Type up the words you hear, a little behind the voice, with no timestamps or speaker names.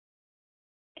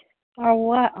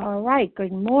All right.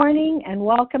 Good morning and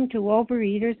welcome to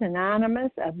Overeaters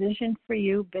Anonymous, a Vision for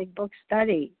You Big Book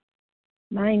Study.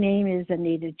 My name is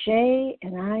Anita J.,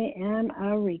 and I am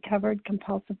a recovered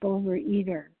compulsive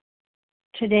overeater.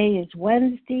 Today is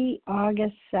Wednesday,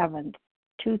 August 7th,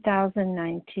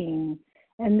 2019,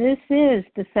 and this is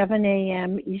the 7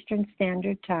 a.m. Eastern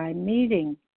Standard Time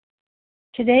meeting.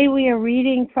 Today we are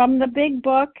reading from the Big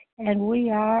Book, and we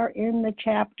are in the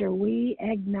chapter We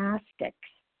Agnostics.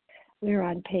 We're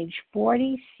on page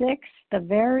 46, the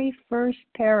very first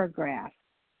paragraph,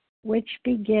 which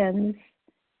begins,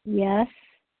 "Yes,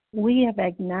 we have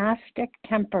agnostic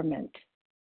temperament,"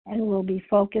 and will be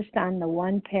focused on the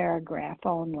one paragraph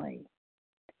only.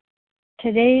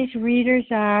 Today's readers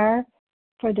are,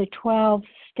 for the 12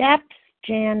 Steps,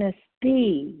 Janice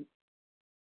B.,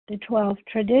 the 12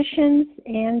 Traditions,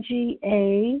 Angie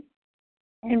A.,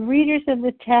 and readers of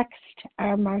the text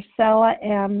are Marcella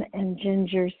M. and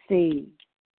Ginger C.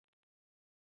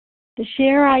 The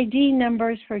share ID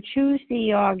numbers for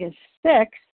Tuesday, August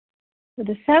 6th, for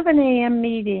the 7 a.m.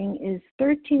 meeting is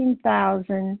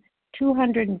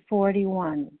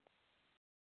 13,241,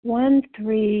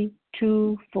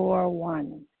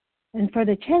 13241. And for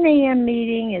the 10 a.m.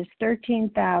 meeting is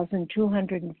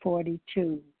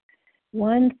 13,242,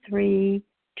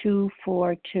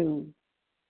 13242.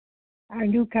 Our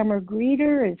newcomer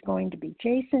greeter is going to be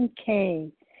Jason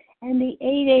K., and the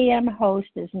 8 a.m. host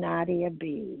is Nadia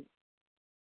B.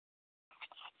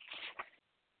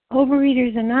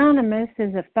 Overeaters Anonymous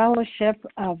is a fellowship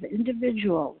of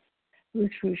individuals who,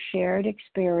 through shared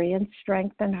experience,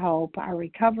 strength, and hope, are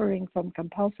recovering from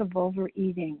compulsive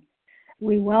overeating.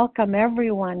 We welcome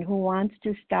everyone who wants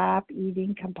to stop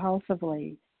eating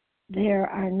compulsively. There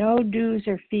are no dues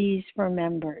or fees for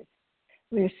members.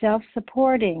 We are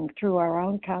self-supporting through our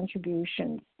own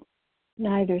contributions,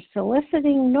 neither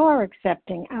soliciting nor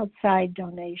accepting outside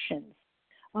donations.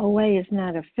 OA is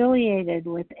not affiliated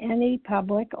with any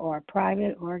public or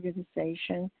private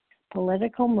organization,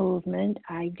 political movement,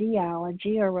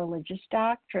 ideology, or religious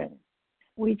doctrine.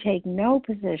 We take no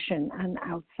position on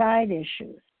outside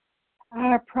issues.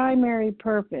 Our primary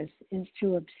purpose is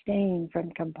to abstain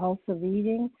from compulsive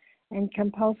eating and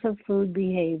compulsive food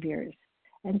behaviors,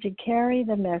 and to carry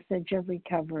the message of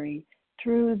recovery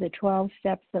through the 12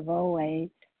 steps of OA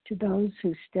to those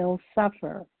who still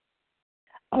suffer.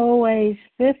 OA's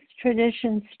fifth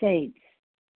tradition states,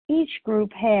 each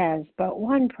group has but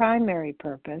one primary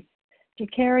purpose, to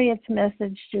carry its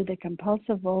message to the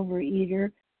compulsive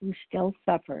overeater who still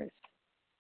suffers.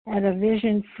 At A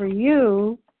Vision for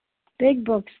You Big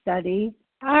Book Study,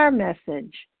 our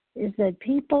message is that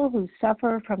people who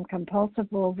suffer from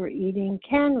compulsive overeating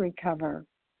can recover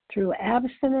through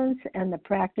abstinence and the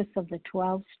practice of the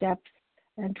 12 steps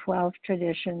and 12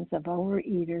 traditions of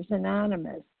Overeaters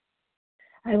Anonymous.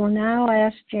 I will now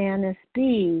ask Janice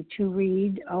B. to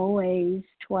read OA's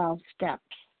 12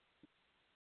 steps.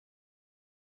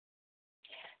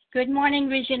 Good morning,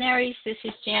 visionaries. This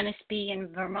is Janice B. in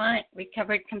Vermont,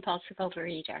 recovered compulsive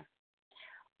overeater.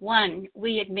 1.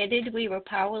 We admitted we were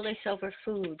powerless over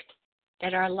food,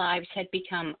 that our lives had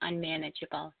become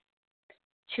unmanageable.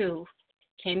 2.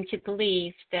 Came to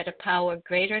believe that a power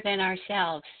greater than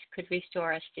ourselves could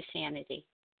restore us to sanity.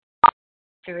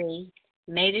 3.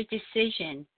 Made a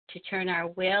decision to turn our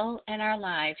will and our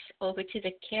lives over to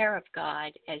the care of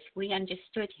God as we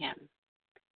understood Him.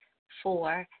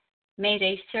 4. Made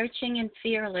a searching and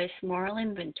fearless moral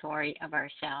inventory of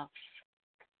ourselves.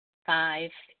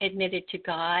 5. Admitted to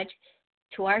God,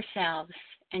 to ourselves,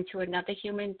 and to another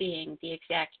human being the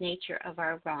exact nature of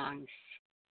our wrongs.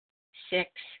 6.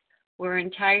 We're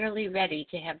entirely ready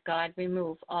to have God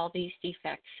remove all these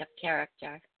defects of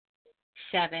character.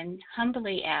 7.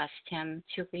 Humbly asked Him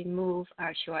to remove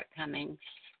our shortcomings.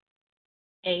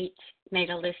 8. Made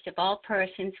a list of all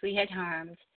persons we had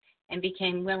harmed and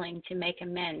became willing to make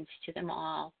amends to them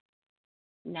all.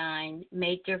 9.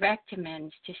 Made direct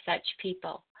amends to such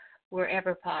people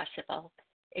wherever possible,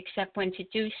 except when to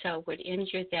do so would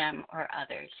injure them or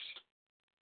others.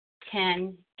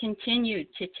 10. Continued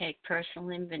to take personal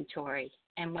inventory,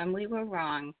 and when we were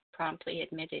wrong, promptly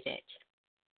admitted it.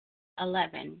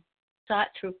 11. Sought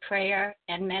through prayer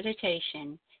and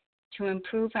meditation to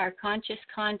improve our conscious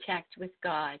contact with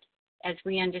God as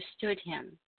we understood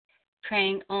Him,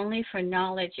 praying only for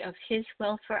knowledge of His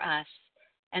will for us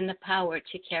and the power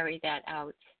to carry that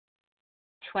out.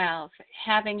 12.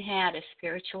 Having had a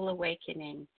spiritual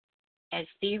awakening, as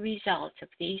the result of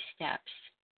these steps,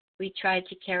 we tried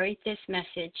to carry this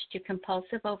message to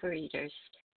compulsive overeaters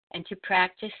and to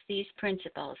practice these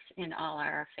principles in all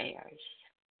our affairs.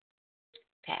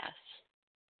 Pass.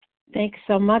 Thanks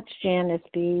so much, Janice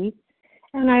B.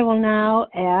 And I will now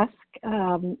ask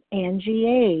Angie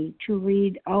A. to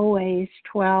read OA's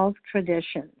 12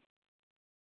 traditions.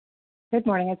 Good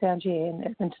morning, it's Angie A. in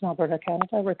Edmonton, Alberta,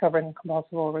 Canada, recovered and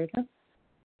compulsive overeater.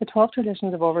 The 12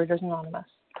 traditions of Overeaters Anonymous.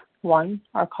 1.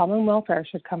 Our common welfare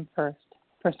should come first.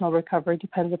 Personal recovery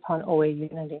depends upon OA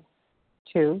unity.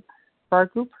 2. For our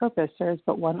group purpose, there is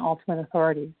but one ultimate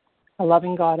authority, a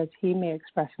loving God as he may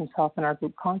express himself in our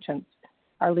group conscience.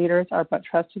 Our leaders are but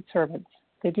trusted servants.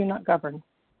 They do not govern.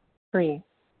 3.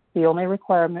 The only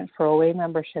requirement for OA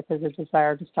membership is a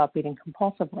desire to stop eating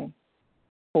compulsively.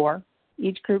 4.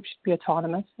 Each group should be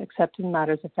autonomous, except in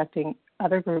matters affecting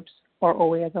other groups or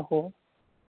OA as a whole.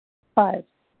 5.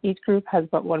 Each group has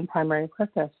but one primary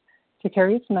purpose, to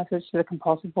carry its message to the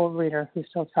compulsive overeater who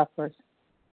still suffers.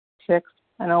 6.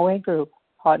 An OA group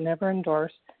ought never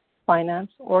endorse,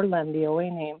 finance, or lend the OA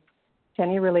name to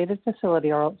any related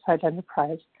facility or outside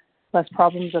enterprise, lest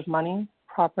problems of money,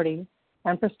 property,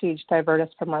 and prestige divert us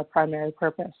from our primary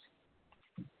purpose.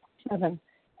 7.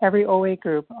 Every OA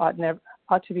group ought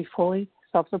to be fully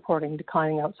self-supporting,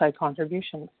 declining outside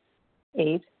contributions.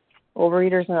 8.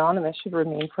 Overeaters Anonymous should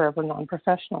remain forever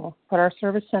non-professional, but our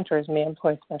service centers may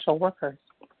employ special workers.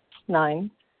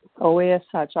 9. OA as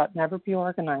such ought never be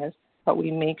organized, but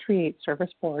we may create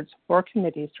service boards or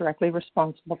committees directly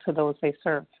responsible to those they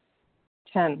serve.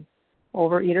 10.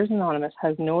 Overeaters Anonymous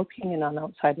has no opinion on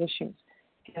outside issues,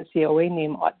 hence the OA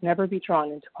name ought never be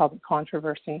drawn into public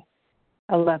controversy.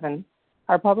 11.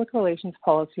 Our public relations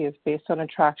policy is based on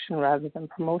attraction rather than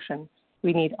promotion.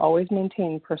 We need always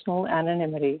maintain personal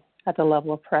anonymity at the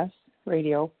level of press,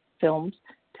 radio, films,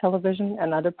 television,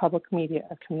 and other public media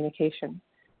of communication.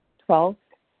 12.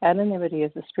 Anonymity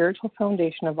is the spiritual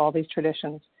foundation of all these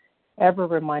traditions, ever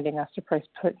reminding us to place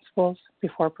principles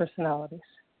before personalities.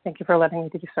 Thank you for letting me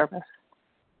do service.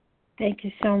 Thank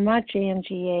you so much,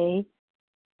 Angie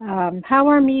A. How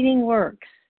our meeting works.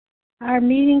 Our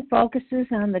meeting focuses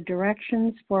on the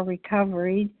directions for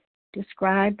recovery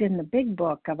described in the Big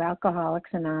Book of Alcoholics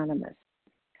Anonymous.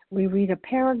 We read a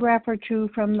paragraph or two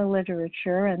from the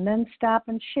literature and then stop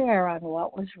and share on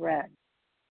what was read.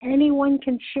 Anyone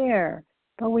can share,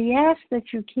 but we ask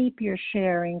that you keep your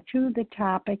sharing to the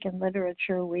topic and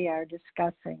literature we are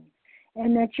discussing,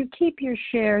 and that you keep your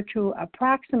share to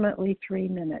approximately 3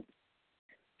 minutes.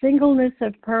 Singleness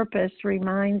of purpose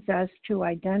reminds us to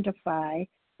identify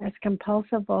as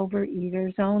compulsive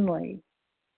overeaters only.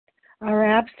 Our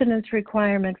abstinence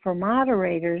requirement for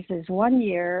moderators is 1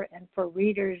 year and for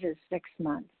readers is 6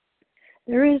 months.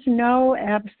 There is no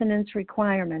abstinence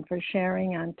requirement for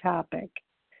sharing on topic.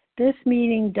 This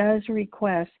meeting does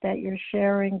request that your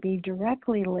sharing be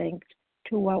directly linked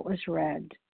to what was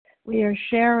read. We are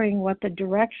sharing what the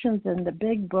directions in the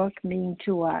Big Book mean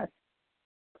to us.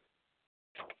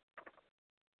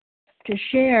 To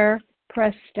share,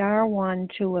 press star 1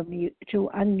 to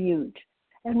unmute.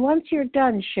 And once you're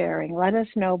done sharing, let us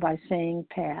know by saying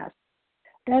pass.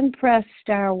 Then press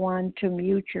star 1 to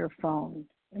mute your phone.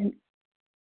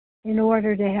 In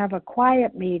order to have a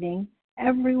quiet meeting,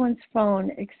 everyone's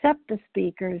phone except the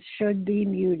speaker's should be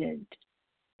muted.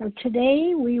 So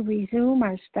today we resume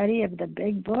our study of the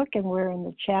Big Book, and we're in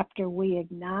the chapter We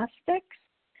Agnostics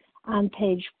on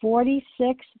page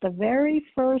 46, the very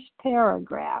first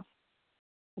paragraph,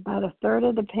 about a third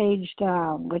of the page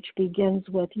down, which begins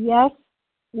with, yes,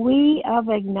 we of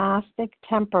agnostic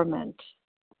temperament.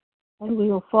 And we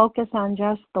will focus on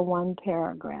just the one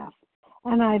paragraph.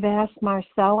 And I've asked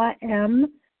Marcella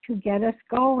M. to get us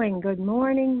going. Good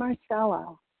morning,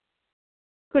 Marcella.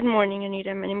 Good morning,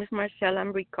 Anita. My name is Marcella.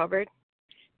 I'm recovered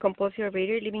compulsive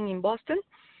overeater living in Boston.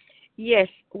 Yes,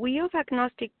 we of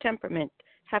agnostic temperament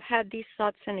have had these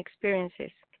thoughts and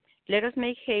experiences. Let us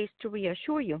make haste to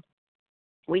reassure you.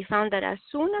 We found that as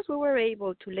soon as we were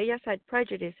able to lay aside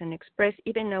prejudice and express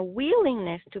even a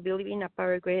willingness to believe in a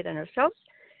power greater than ourselves,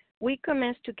 we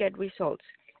commenced to get results,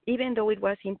 even though it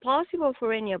was impossible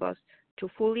for any of us to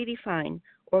fully define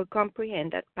or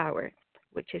comprehend that power,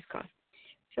 which is God.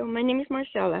 So my name is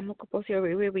Marcella. I'm a compulsive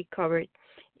overeater recovered.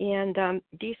 And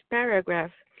this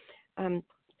paragraph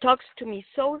talks to me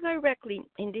so directly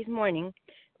in this morning,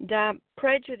 the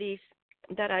prejudice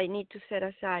that I need to set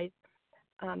aside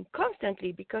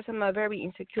constantly, because I'm a very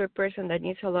insecure person that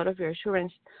needs a lot of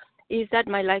reassurance, is that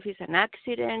my life is an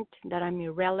accident, that I'm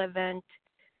irrelevant,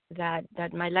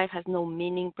 that my life has no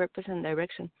meaning, purpose, and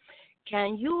direction.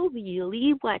 Can you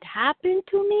believe what happened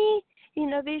to me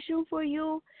in a vision for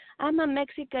you? I'm a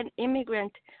Mexican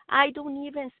immigrant. I don't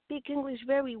even speak English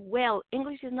very well.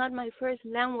 English is not my first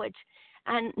language.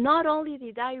 And not only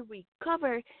did I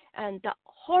recover and the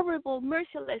horrible,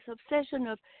 merciless obsession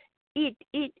of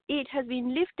it has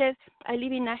been lifted. I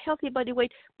live in a healthy body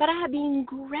weight, but I have been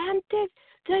granted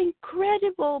the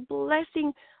incredible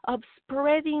blessing of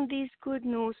spreading this good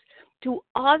news to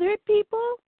other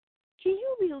people. Can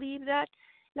you believe that?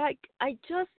 Like, I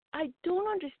don't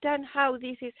understand how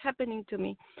this is happening to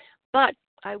me. But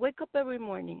I wake up every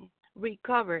morning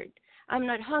recovered. I'm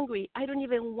not hungry. I don't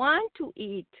even want to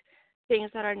eat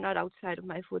things that are not outside of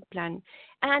my food plan.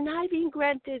 And I've been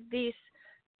granted this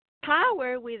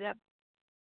power with a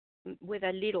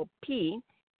little p,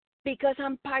 because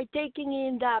I'm partaking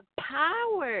in the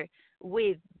power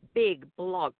with big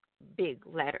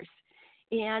letters.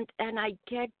 And I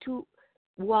get to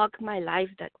walk my life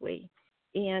that way.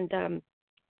 And I'm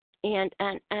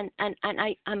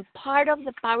part of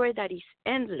the power that is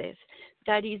endless,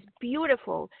 that is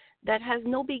beautiful, that has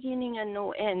no beginning and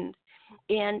no end.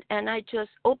 And I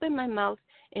just open my mouth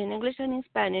in English and in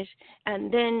Spanish,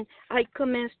 and then I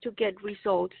commence to get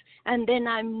results. And then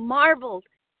I marveled,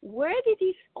 where did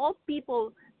these old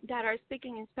people that are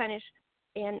speaking in Spanish,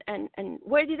 and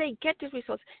where did they get these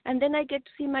results? And then I get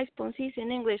to see my sponsees in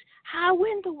English. How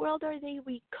in the world are they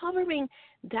recovering?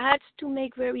 That's to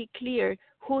make very clear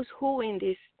who's who in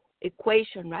this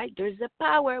equation, right? There's the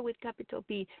power with capital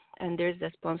P, and there's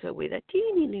the sponsor with a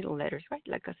teeny little letters, right?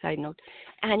 Like a side note.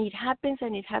 And it happens,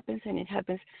 and it happens, and it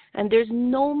happens. And there's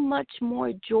no much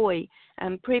more joy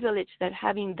and privilege than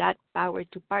having that power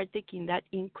to partake in that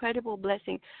incredible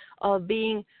blessing of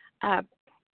being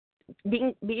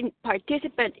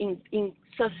participant in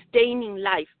sustaining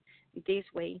life this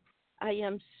way. I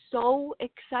am so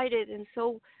excited and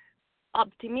so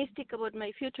optimistic about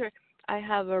my future. I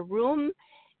have a room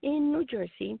in New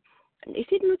Jersey. Is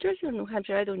it New Jersey or New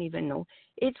Hampshire? I don't even know.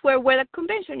 It's where the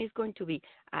convention is going to be.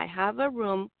 I have a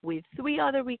room with 3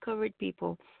 other recovered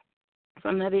people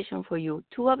from A Vision for You,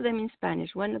 2 of them in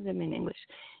Spanish, 1 of them in English.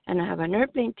 And I have an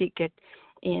airplane ticket,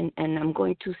 and I'm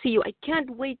going to see you. I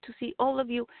can't wait to see all of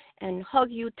you and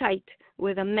hug you tight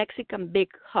with a Mexican big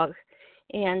hug.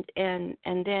 And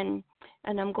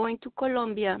I'm going to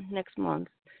Colombia next month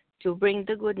to bring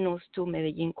the good news to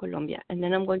Medellin, Colombia. And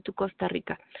then I'm going to Costa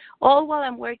Rica, all while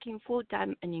I'm working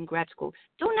full-time and in grad school.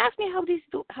 Don't ask me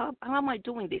how am I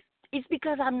doing this. It's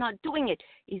because I'm not doing it.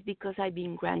 It's because I've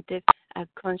been granted a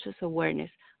conscious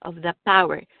awareness of the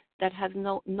power that has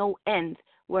no end,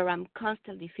 where I'm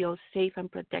constantly feel safe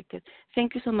and protected.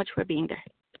 Thank you so much for being there.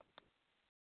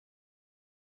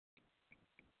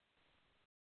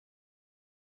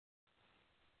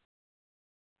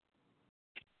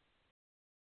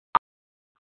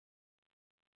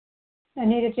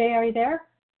 Anita J., are you there?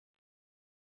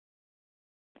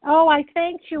 Oh, I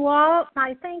thanked you all.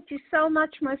 I thanked you so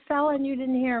much, Marcella, and you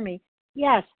didn't hear me.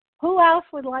 Yes. Who else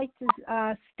would like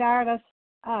to start us,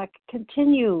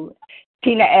 continue?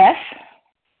 Tina S.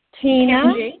 Tina.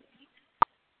 Kim G.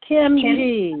 Kim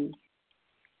G.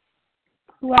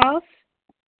 Who else?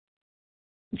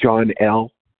 John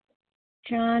L.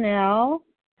 John L.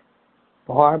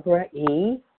 Barbara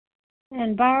E.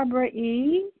 And Barbara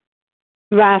E.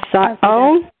 Vasa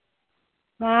O.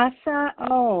 Vasa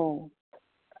O.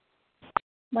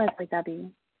 Leslie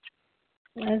W.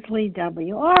 Leslie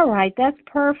W. All right, that's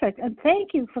perfect. And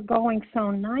thank you for going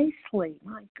so nicely.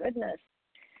 My goodness.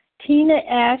 Tina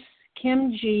S.,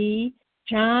 Kim G.,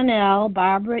 John L.,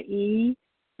 Barbara E.,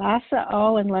 Vasa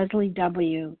O., and Leslie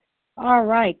W. All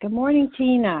right. Good morning,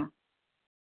 Tina.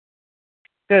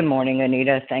 Good morning,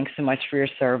 Anita. Thanks so much for your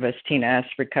service. Tina S.,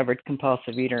 recovered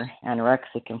compulsive eater,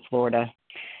 anorexic in Florida.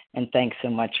 And thanks so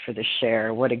much for the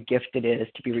share. What a gift it is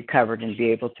to be recovered and be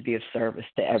able to be of service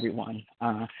to everyone.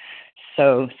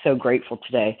 So grateful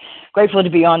today. Grateful to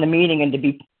be on the meeting and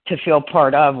to feel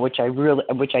part of, which I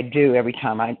do every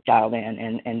time I dial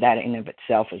in, and that in of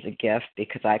itself is a gift,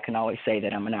 because I can always say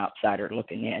that I'm an outsider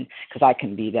looking in, because I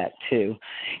can be that too.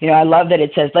 You know, I love that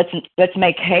it says let's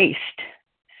make haste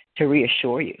to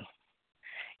reassure you.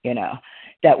 You know,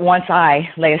 that once I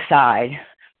lay aside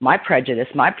my prejudice,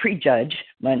 my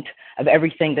prejudgment of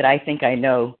everything that I think I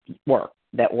know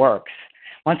that works.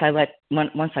 Once I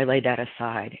lay that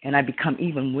aside, and I become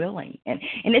even willing, and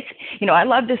it's, you know, I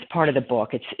love this part of the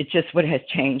book. It's just what has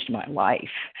changed my life,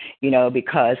 you know,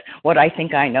 because what I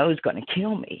think I know is going to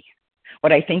kill me.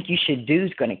 What I think you should do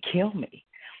is going to kill me.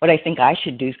 What I think I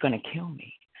should do is going to kill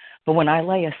me. But when I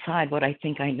lay aside what I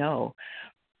think I know,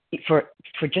 for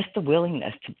just the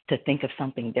willingness to think of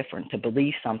something different, to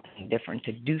believe something different,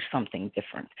 to do something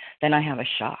different, then I have a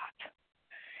shot.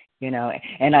 You know,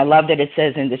 and I love that it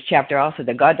says in this chapter also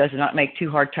that God does not make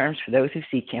too hard terms for those who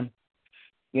seek him.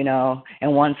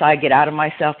 and once I get out of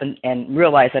myself and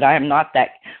realize that I am not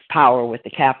that power with the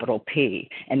capital P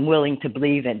and willing to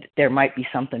believe that there might be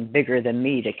something bigger than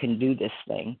me that can do this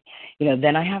thing,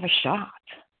 then I have a shot.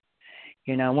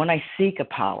 When I seek a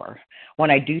power,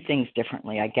 when I do things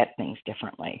differently, I get things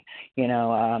differently.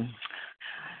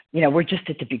 We're just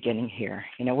at the beginning here.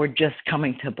 We're just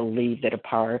coming to believe that a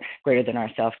power greater than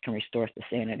ourselves can restore us to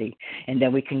sanity. And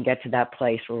then we can get to that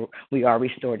place where we are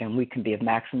restored and we can be of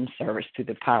maximum service through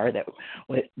the power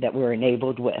that we're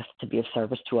enabled with to be of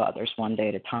service to others one day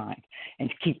at a time, and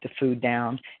to keep the food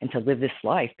down and to live this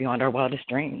life beyond our wildest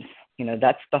dreams.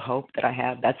 That's the hope that I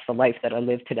have. That's the life that I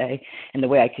live today. And the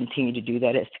way I continue to do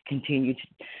that is to continue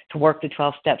to work the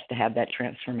 12 steps to have that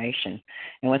transformation.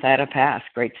 And with that, I pass.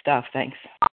 Great stuff. Thanks.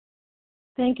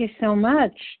 Thank you so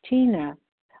much, Tina.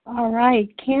 All right,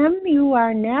 Kim, you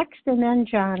are next, and then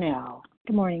John L.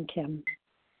 Good morning, Kim.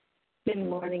 Good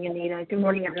morning, Anita. Good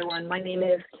morning, everyone. My name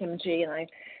is Kim G., and I've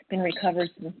been recovered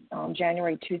since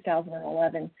January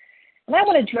 2011. And I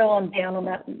want to drill down on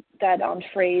that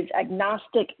phrase,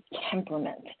 agnostic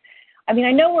temperament. I mean,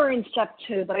 I know we're in step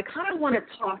 2, but I kind of want to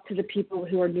talk to the people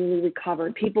who are newly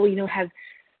recovered, people, have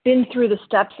been through the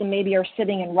steps and maybe are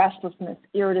sitting in restlessness,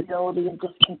 irritability, and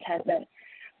discontentment.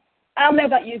 I don't know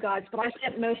about you guys, but I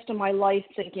spent most of my life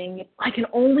thinking, if I can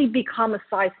only become a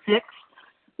size 6,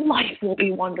 life will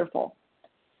be wonderful.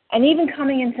 And even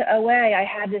coming into OA, I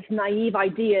had this naive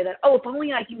idea that, if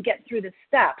only I can get through the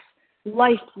steps,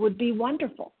 life would be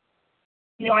wonderful.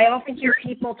 I often hear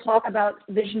people talk about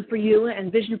Vision for You,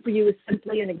 and Vision for You is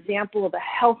simply an example of a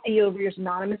healthy Overeaters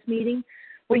Anonymous meeting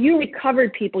where you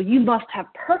recovered people, you must have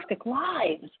perfect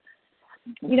lives.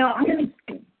 I'm going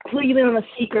to clue you in on a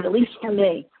secret, at least for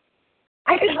me.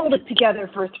 I could hold it together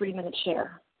for a 3-minute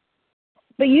share.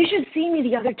 But you should see me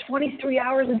the other 23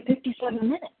 hours and 57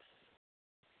 minutes.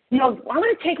 I'm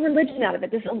going to take religion out of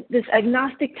it, this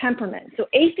agnostic temperament. So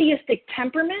atheistic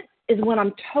temperament is when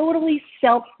I'm totally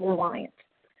self-reliant.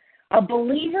 A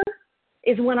believer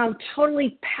is when I'm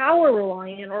totally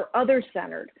power-reliant or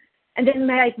other-centered. And then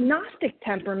my agnostic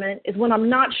temperament is when I'm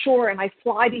not sure and I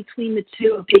fly between the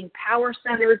two of being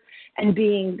power-centered and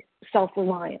being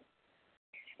self-reliant.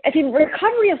 I think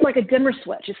recovery is like a dimmer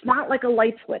switch. It's not like a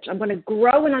light switch. I'm going to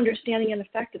grow in understanding and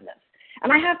effectiveness.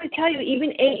 And I have to tell you,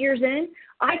 even 8 years in,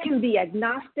 I can be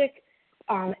agnostic,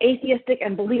 atheistic,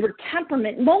 and believer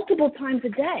temperament multiple times a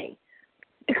day.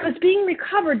 Because being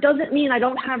recovered doesn't mean I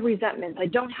don't have resentments, I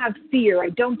don't have fear, I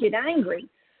don't get angry.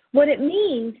 What it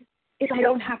means is I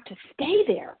don't have to stay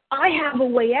there. I have a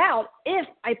way out if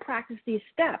I practice these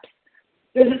steps.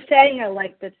 There's a saying I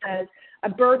like that says, a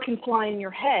bird can fly in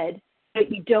your head, but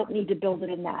you don't need to build it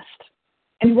a nest.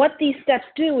 And what these steps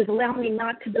do is allow me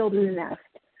not to build a nest.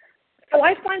 So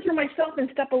I find for myself in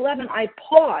step 11, I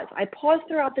pause. I pause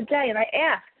throughout the day and I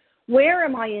ask, where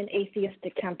am I in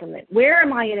atheistic temperament? Where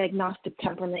am I in agnostic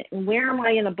temperament? And where am I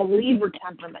in a believer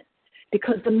temperament?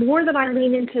 Because the more that I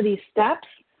lean into these steps,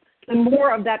 the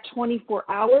more of that 24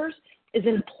 hours is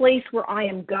in a place where I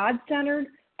am God-centered,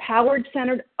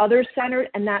 powered-centered, other-centered,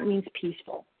 and that means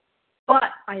peaceful.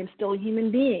 But I am still a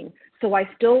human being, so I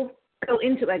still go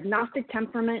into agnostic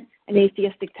temperament and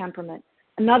atheistic temperament.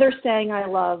 Another saying I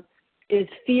love is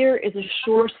fear is a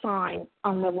sure sign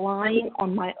I'm relying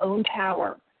on my own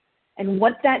power. And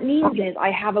what that means is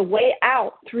I have a way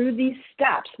out through these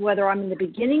steps, whether I'm in the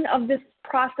beginning of this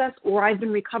process or I've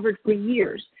been recovered for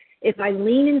years. If I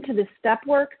lean into the step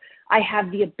work, I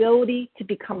have the ability to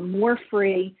become more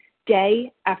free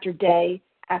day after day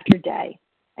after day.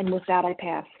 And with that, I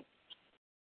pass.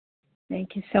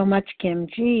 Thank you so much, Kim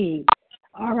G.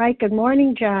 All right, good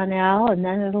morning, John L., and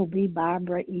then it'll be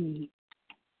Barbara E.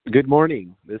 Good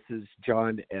morning. This is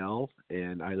John L.,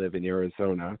 and I live in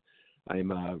Arizona.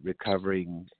 I'm a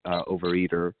recovering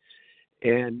overeater.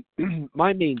 And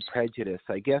my main prejudice,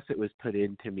 I guess it was put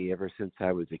into me ever since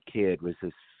I was a kid, was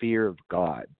this fear of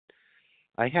God.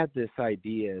 I had this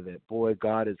idea that, boy,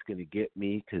 God is going to get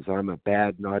me because I'm a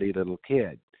bad, naughty little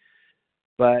kid.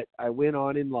 But I went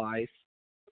on in life,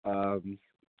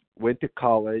 went to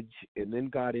college, and then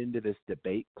got into this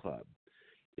debate club.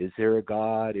 Is there a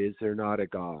God? Is there not a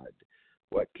God?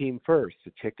 What came first,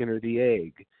 the chicken or the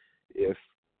egg? If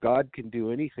God can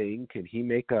do anything, can he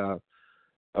make a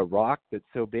rock that's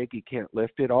so big he can't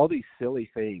lift it? All these silly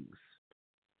things.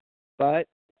 But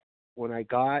when I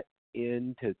got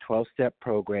into 12-step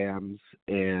programs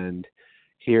and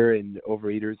here in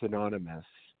Overeaters Anonymous,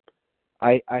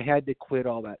 I had to quit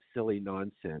all that silly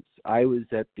nonsense. I was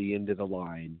at the end of the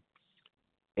line,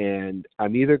 and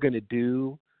I'm either going to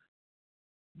do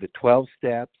the 12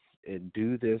 steps and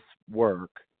do this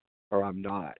work, or I'm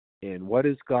not. And what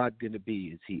is God going to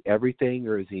be? Is he everything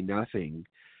or is he nothing?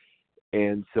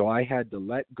 And so I had to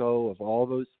let go of all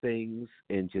those things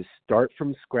and just start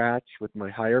from scratch with my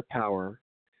higher power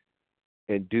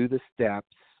and do the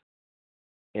steps.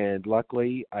 And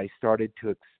luckily, I started to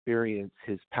experience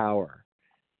his power.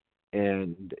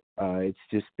 And it's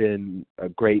just been a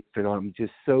great phenomenon. I'm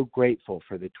just so grateful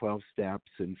for the 12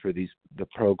 steps and for the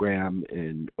program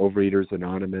and Overeaters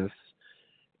Anonymous.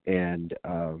 And,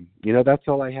 that's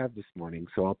all I have this morning,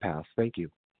 so I'll pass. Thank you.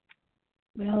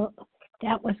 Well,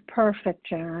 that was perfect,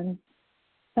 John.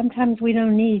 Sometimes we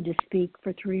don't need to speak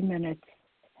for 3 minutes.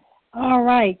 All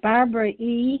right, Barbara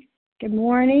E., good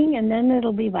morning, and then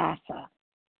it'll be Vasa.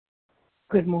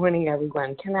 Good morning,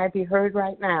 everyone. Can I be heard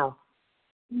right now?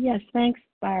 Yes, thanks,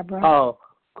 Barbara. Oh,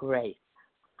 great.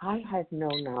 I had no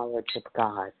knowledge of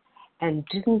God and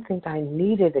didn't think I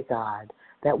needed a God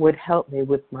that would help me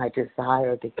with my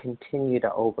desire to continue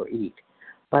to overeat.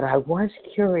 But I was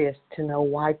curious to know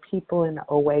why people in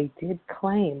OA did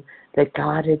claim that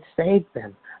God had saved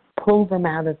them, pulled them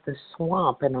out of the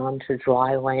swamp and onto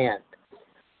dry land.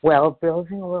 Well,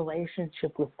 building a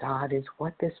relationship with God is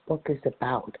what this book is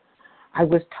about. I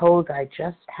was told I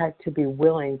just had to be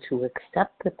willing to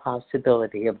accept the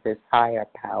possibility of this higher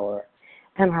power,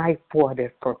 and I fought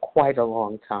it for quite a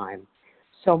long time.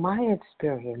 So my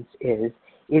experience is,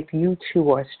 if you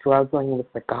too are struggling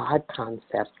with the God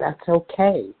concept, that's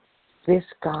okay. This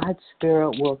God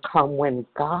spirit will come when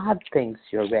God thinks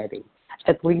you're ready.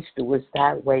 At least it was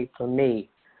that way for me.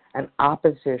 An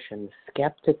opposition,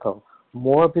 skeptical,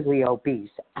 morbidly obese,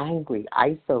 angry,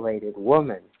 isolated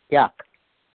woman. Yuck.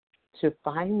 To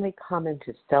finally come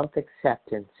into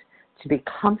self-acceptance, to be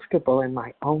comfortable in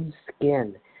my own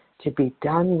skin, to be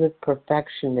done with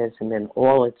perfectionism in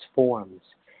all its forms.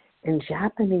 In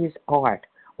Japanese art,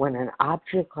 when an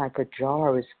object like a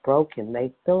jar is broken,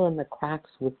 they fill in the cracks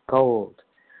with gold.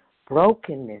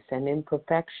 Brokenness and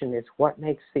imperfection is what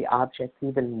makes the object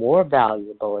even more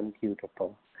valuable and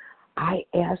beautiful. I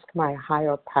ask my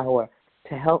higher power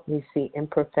to help me see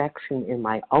imperfection in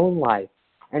my own life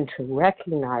and to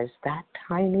recognize that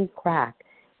tiny crack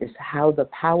is how the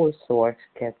power source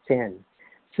gets in.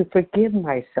 To forgive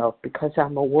myself because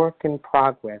I'm a work in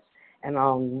progress and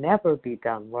I'll never be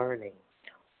done learning.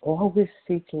 Always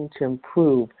seeking to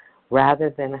improve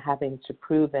rather than having to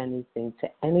prove anything to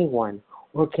anyone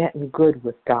or getting good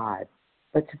with God,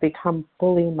 but to become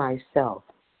fully myself.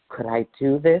 Could I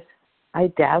do this? I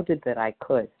doubted that I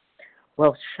could.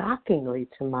 Well, shockingly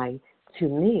to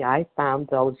me, I found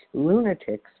those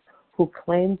lunatics who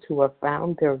claimed to have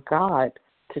found their God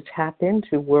to tap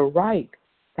into were right.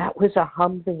 That was a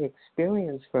humbling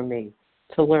experience for me,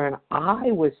 to learn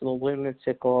I was the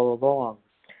lunatic all along.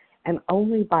 And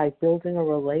only by building a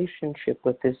relationship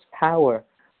with this power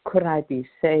could I be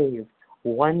saved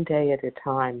one day at a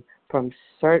time from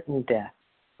certain death,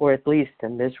 or at least a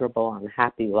miserable,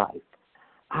 unhappy life.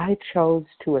 I chose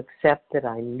to accept that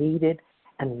I needed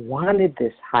and wanted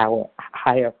this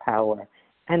higher power,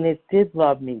 and it did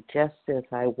love me just as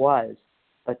I was,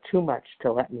 but too much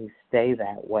to let me stay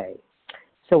that way.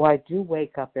 So I do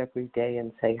wake up every day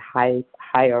and say,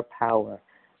 higher power,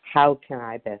 how can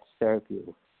I best serve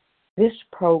you? This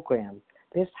program,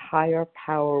 this higher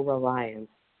power reliance,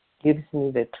 gives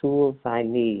me the tools I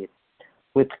need.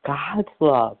 With God's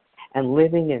love and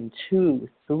living in 2,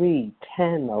 3,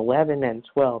 10, 11, and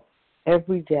 12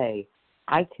 every day,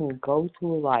 I can go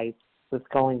through life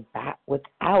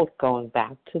without going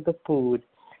back to the food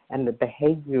and the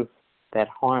behavior that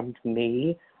harmed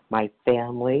me, my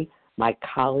family, my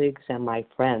colleagues, and my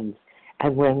friends.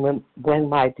 And when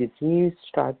my disease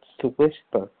starts to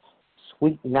whisper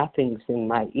sweet nothings in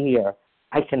my ear,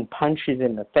 I can punch it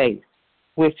in the face,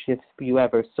 which, if you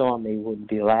ever saw me, would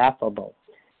be laughable.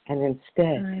 And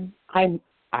instead, I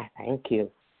thank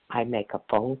you. I make a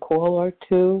phone call or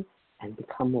two and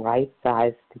become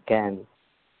right-sized again.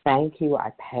 Thank you.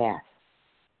 I pass.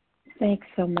 Thanks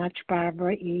so much,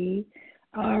 Barbara E.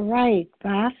 All right,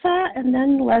 Vasa, and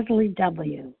then Leslie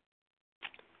W.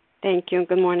 Thank you.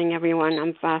 Good morning, everyone.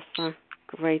 I'm Vasa,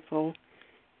 grateful,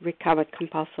 recovered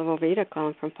compulsive overeater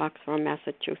calling from Foxborough,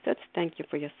 Massachusetts. Thank you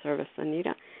for your service,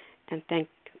 Anita, and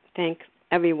thank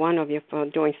every one of you for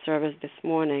doing service this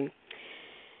morning.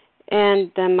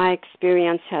 And my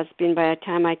experience has been, by the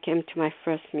time I came to my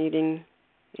first meeting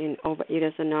in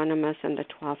Overeaters Anonymous and the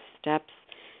 12 steps,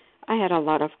 I had a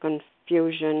lot of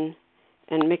confusion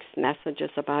and mixed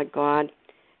messages about God.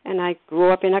 And I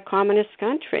grew up in a communist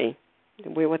country.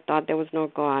 We were taught there was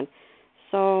no God.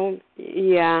 So,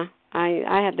 yeah,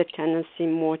 I had the tendency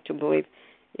more to believe,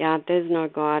 there's no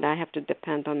God. I have to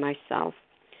depend on myself.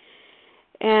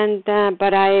 And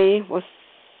but I was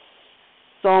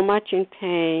so much in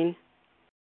pain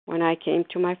when I came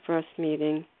to my first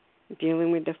meeting,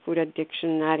 dealing with the food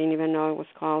addiction. I didn't even know it was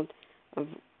called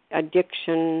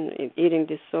addiction, eating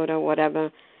disorder,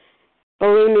 whatever.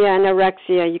 Bulimia,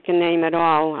 anorexia, you can name it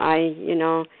all.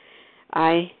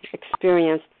 I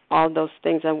experienced all those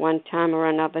things at one time or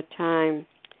another time.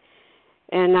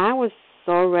 And I was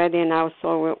so ready and I was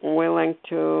so willing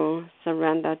to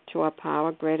surrender to a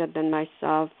power greater than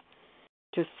myself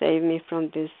to save me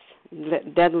from this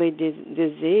deadly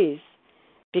disease,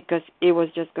 because it was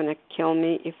just going to kill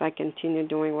me if I continued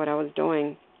doing what I was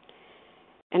doing.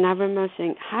 And I remember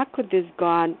saying, how could this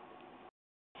God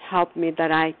help me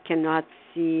that I cannot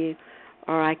see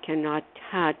or I cannot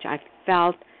touch? I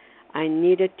felt I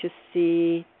needed to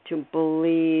see, to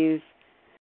believe,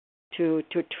 to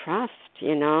trust,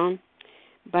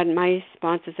 But my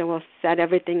response is, well, set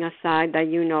everything aside that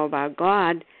you know about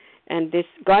God, and this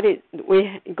God,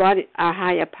 our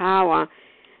higher power,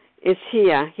 is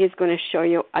here. He's going to show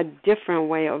you a different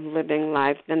way of living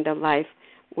life than the life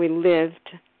we lived,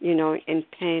 in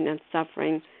pain and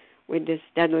suffering with this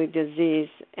deadly disease.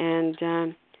 And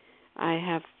I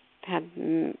have had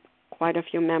quite a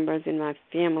few members in my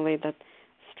family that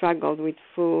struggled with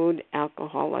food,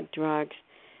 alcohol, or drugs,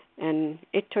 and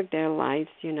it took their lives,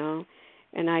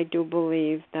 And I do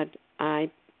believe that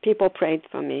people prayed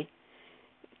for me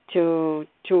to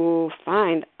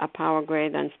find a power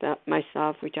greater than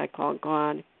myself, which I call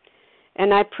God.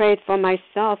 And I prayed for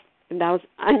myself. And that was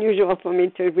unusual for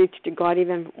me to reach to God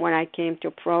even when I came to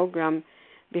a program.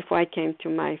 Before I came to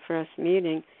my first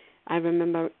meeting, I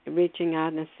remember reaching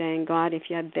out and saying, God, if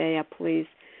you're there, please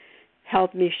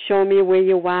help me, show me where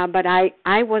you are. But I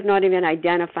was not even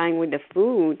identifying with the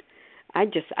food. I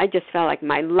just felt like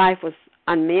my life was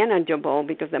unmanageable,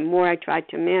 because the more I tried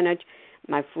to manage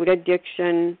my food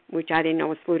addiction, which I didn't know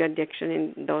was food addiction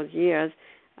in those years,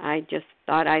 I just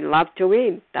thought I loved to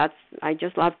eat. I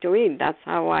just loved to eat. That's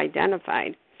how I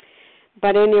identified.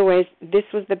 But anyways, this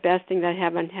was the best thing that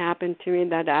happened to me,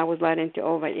 that I was led into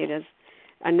Overeaters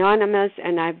Anonymous,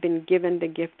 and I've been given the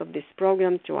gift of this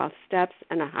program, 12 steps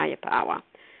and a higher power.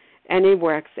 And it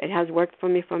works. It has worked for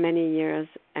me for many years,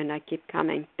 and I keep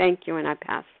coming. Thank you, and I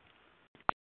pass.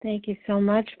 Thank you so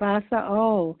much, Vasa.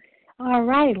 Oh, all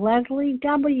right. Leslie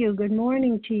W., good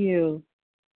morning to you.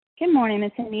 Good morning,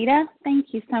 Miss Anita.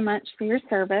 Thank you so much for your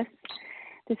service.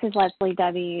 This is Leslie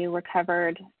W.,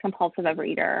 recovered compulsive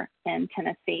overeater in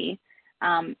Tennessee.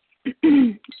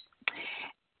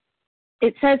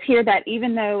 It says here that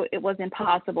even though it was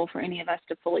impossible for any of us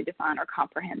to fully define or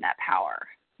comprehend that power,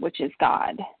 which is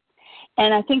God.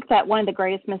 And I think that one of the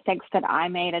greatest mistakes that I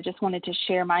made, I just wanted to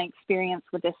share my experience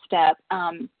with this step,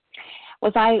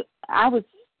 was I was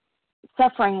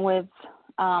suffering with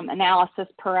analysis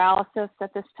paralysis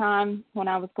at this time when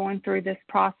I was going through this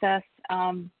process,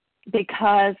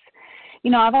 because,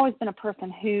 I've always been a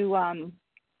person who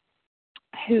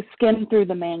skimmed through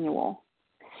the manual,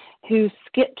 who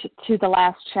skipped to the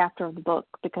last chapter of the book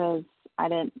because I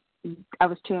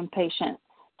was too impatient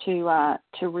to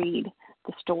read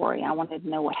the story. I wanted to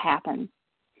know what happened.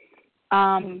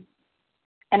 And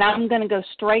I'm going to go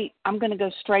straight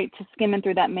to skimming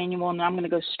through that manual, and I'm going to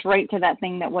go straight to that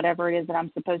thing, that whatever it is that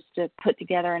I'm supposed to put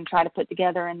together and try to put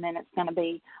together, and then it's going to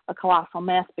be a colossal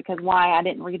mess because why? I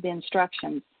didn't read the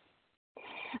instructions.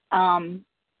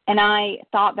 And I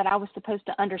thought that I was supposed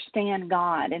to understand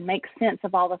God and make sense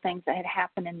of all the things that had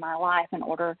happened in my life in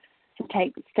order to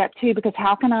take step 2, because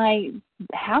how can I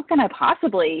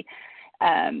possibly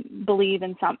believe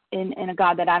in a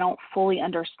God that I don't fully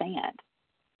understand?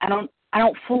 I don't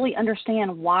fully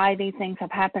understand why these things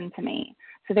have happened to me.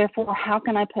 So therefore, how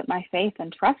can I put my faith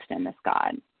and trust in this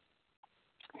God?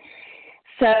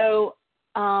 So,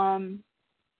 once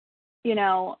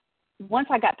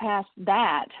I got past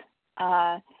that,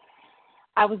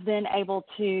 I was then able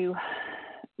to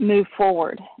move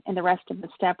forward in the rest of the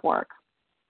step work.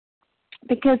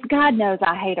 Because God knows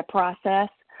I hate a process.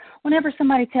 Whenever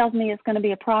somebody tells me it's going to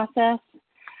be a process,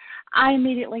 I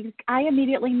immediately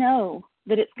know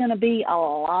that it's going to be a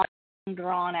long,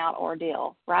 drawn-out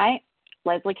ordeal, right?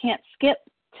 Leslie can't skip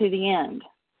to the end.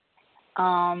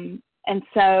 And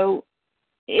so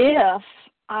if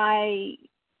I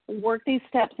work these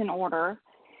steps in order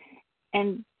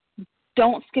and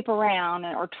don't skip around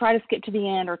or try to skip to the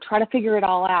end or try to figure it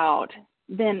all out,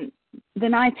 then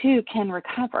I too can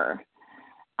recover.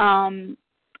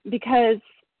 Because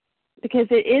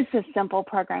it is a simple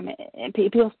program.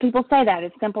 People say that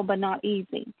it's simple but not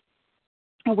easy.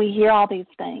 And we hear all these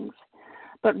things.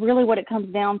 But really what it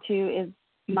comes down to is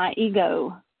my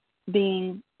ego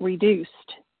being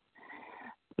reduced.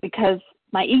 Because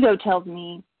my ego tells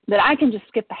me that I can just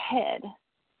skip ahead.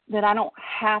 that I don't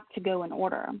have to go in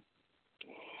order.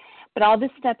 But all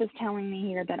this stuff is telling me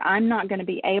here that I'm not going to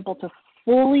be able to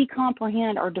fully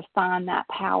comprehend or define that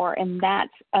power, and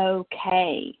that's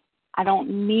okay. I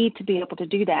don't need to be able to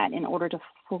do that in order to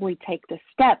fully take the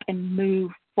step and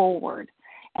move forward.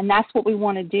 And that's what we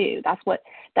want to do. That's what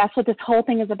this whole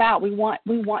thing is about. We want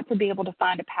to be able to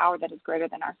find a power that is greater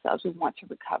than ourselves. We want to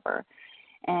recover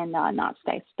and not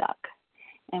stay stuck.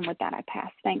 And with that, I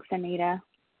pass. Thanks, Anita.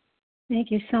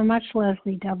 Thank you so much,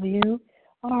 Leslie W.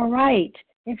 All right.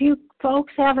 If you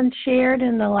folks haven't shared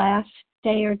in the last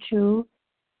day or two,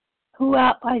 who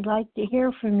else? I'd like to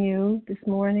hear from you this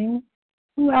morning.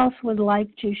 Who else would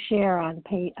like to share on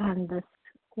this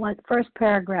first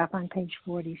paragraph on page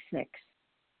 46?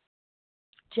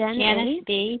 Janice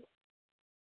B.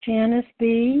 Janice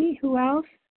B. Who else?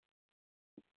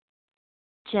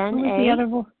 Jen Who was A. the other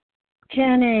one?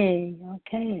 Jen A.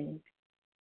 Okay.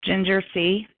 Ginger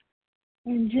C.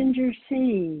 And Ginger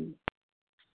C.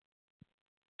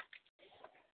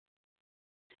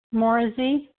 Maura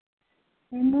Z.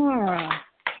 And Maura.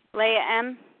 Leah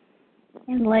M.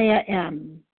 And Leah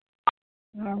M.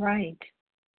 All right.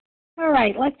 All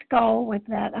right, let's go with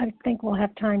that. I think we'll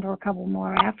have time for a couple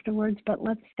more afterwards, but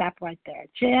let's stop right there.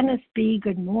 Janice B.,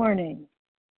 good morning.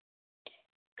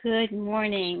 Good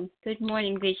morning. Good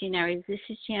morning, visionaries. This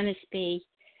is Janice B.,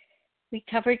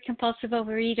 recovered compulsive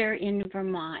overeater in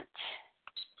Vermont.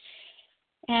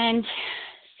 And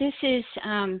this is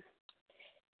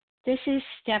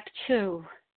step 2.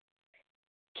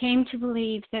 Came to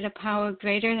believe that a power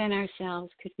greater than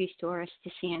ourselves could restore us to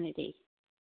sanity.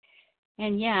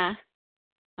 And yeah,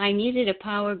 I needed a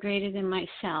power greater than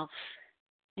myself.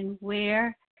 And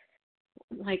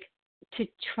to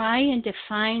try and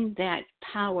define that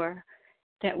power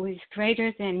that was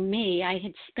greater than me, I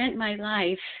had spent my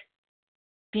life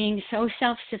being so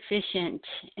self-sufficient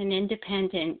and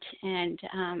independent and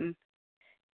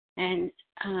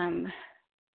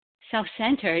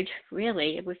self-centered,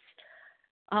 really. It was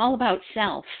all about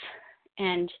self.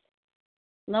 And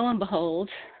lo and behold,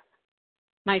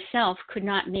 myself could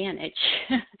not manage.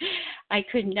 I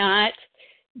could not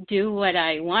do what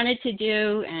I wanted to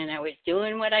do, and I was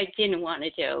doing what I didn't want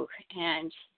to do.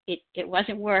 And it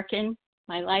wasn't working.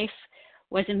 My life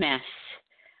was a mess.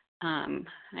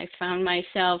 I found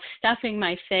myself stuffing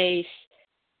my face,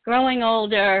 growing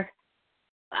older,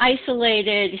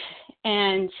 isolated,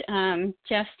 and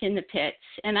just in the pits.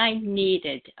 And I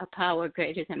needed a power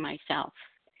greater than myself.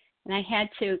 And I had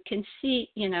to concede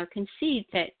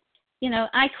that,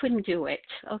 I couldn't do it.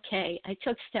 Okay, I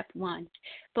took step 1.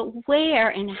 But where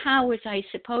and how was I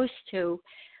supposed to?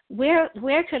 Where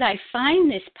could I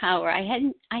find this power? I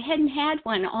hadn't had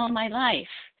one all my life.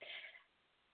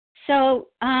 So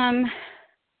I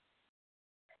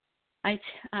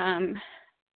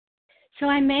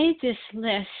made this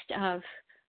list of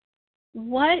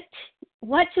what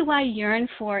do I yearn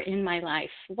for in my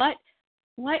life? What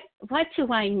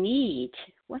do I need?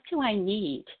 What do I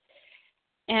need?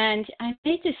 And I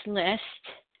made this list,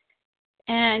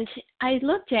 and I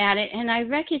looked at it, and I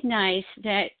recognized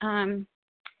that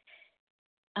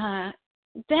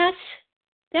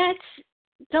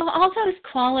all those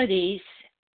qualities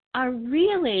are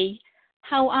really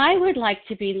how I would like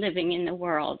to be living in the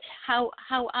world, how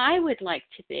I would like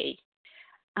to be.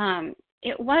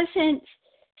 It wasn't,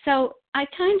 so I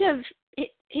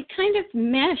it kind of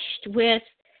meshed with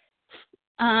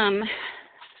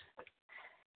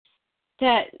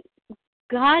that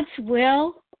God's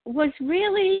will was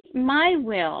really my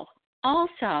will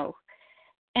also.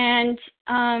 And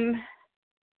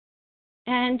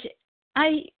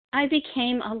I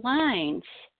became aligned.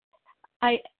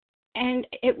 And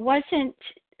it wasn't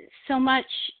so much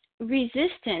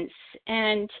resistance,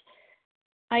 and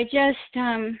I just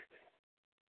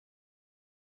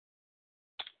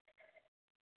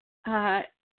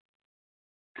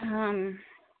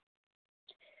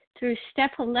through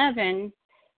step 11,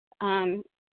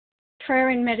 prayer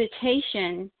and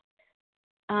meditation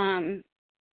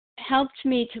helped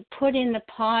me to put in the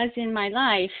pause in my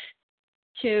life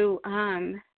to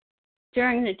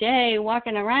during the day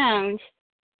walking around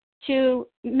to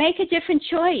make a different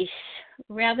choice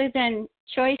rather than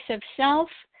choice of self.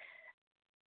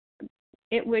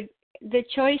 The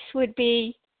choice would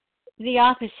be the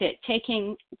opposite,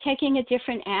 taking a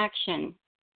different action.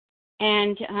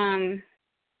 And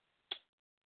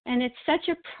it's such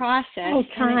a process. Oh,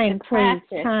 time, please,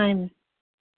 time.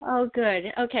 Oh,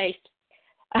 good. Okay.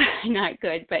 Not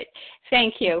good, but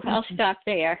thank you. I'll stop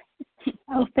there.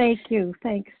 Oh, thank you.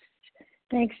 Thanks,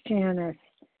 Janice.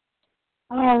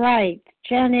 All right.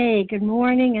 Jen A., good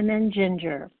morning, and then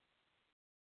Ginger.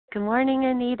 Good morning,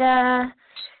 Anita.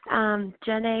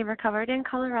 Jen A. recovered in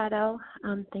Colorado.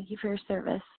 Thank you for your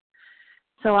service.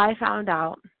 So I found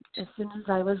out as soon as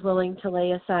I was willing to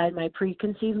lay aside my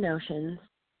preconceived notions,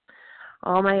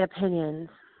 all my opinions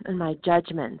and my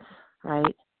judgments,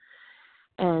 right?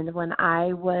 And when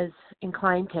I was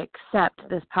inclined to accept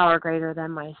this power greater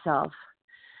than myself,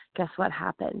 guess what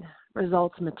happened?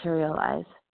 Results materialize.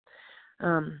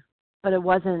 But it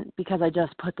wasn't because I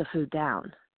just put the food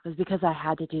down. It was because I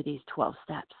had to do these 12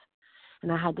 steps.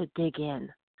 And I had to dig in,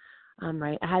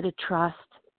 right? I had to trust.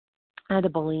 I had to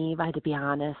believe. I had to be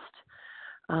honest.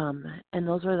 And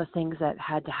those were the things that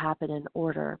had to happen in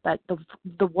order. But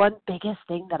the one biggest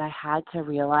thing that I had to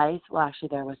realize, well, actually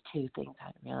there was two things I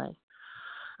had to realize.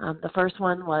 The first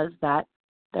one was that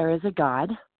there is a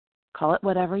God. Call it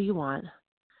whatever you want.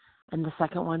 And the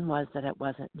second one was that it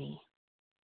wasn't me.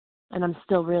 And I'm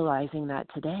still realizing that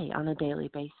today on a daily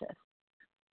basis,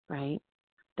 right?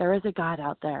 There is a God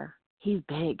out there. He's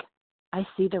big. I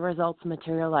see the results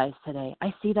materialize today.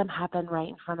 I see them happen right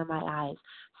in front of my eyes.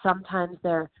 Sometimes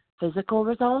they're physical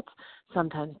results.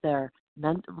 Sometimes they're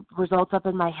results up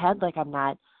in my head, like I'm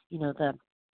not, the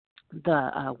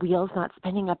wheels not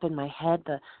spinning up in my head.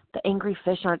 The angry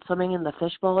fish aren't swimming in the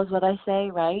fishbowl is what I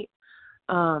say, right?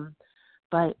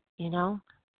 But, and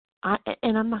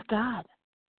I'm not God.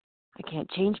 I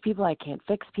can't change people. I can't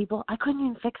fix people. I couldn't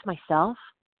even fix myself.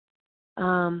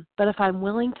 But if I'm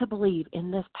willing to believe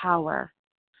in this power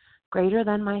greater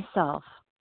than myself,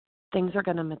 things are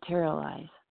going to materialize.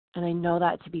 And I know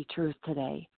that to be truth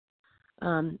today.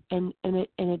 And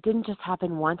it didn't just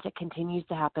happen once. It continues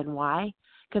to happen. Why?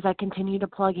 Because I continue to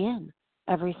plug in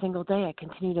every single day. I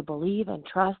continue to believe and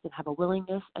trust and have a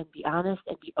willingness and be honest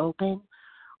and be open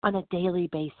on a daily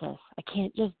basis. I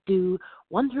can't just do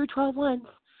 1 through 12 once.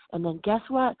 And then guess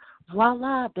what?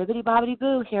 Voila,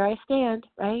 bibbidi-bobbidi-boo, here I stand,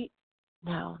 right?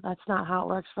 No, that's not how it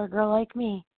works for a girl like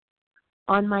me.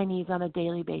 On my knees on a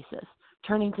daily basis,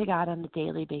 turning to God on a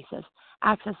daily basis,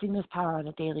 accessing this power on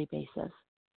a daily basis.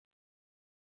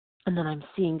 And then I'm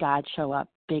seeing God show up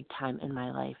big time in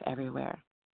my life everywhere.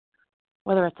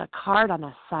 Whether it's a card on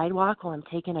a sidewalk while I'm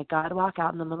taking a God walk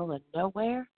out in the middle of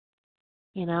nowhere,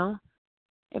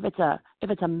 If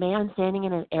it's a man standing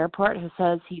in an airport who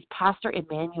says he's Pastor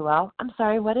Emmanuel, I'm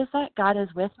sorry, what is that? God is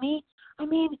with me? I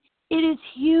mean, it is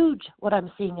huge what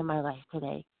I'm seeing in my life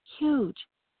today. Huge.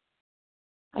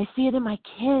 I see it in my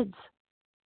kids.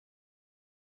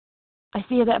 I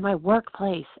see it at my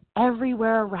workplace.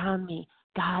 Everywhere around me,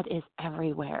 God is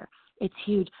everywhere. It's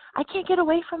huge. I can't get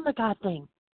away from the God thing.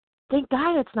 Thank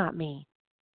God it's not me.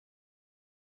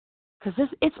 Because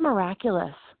it's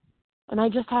miraculous. And I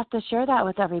just have to share that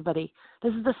with everybody.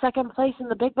 This is the second place in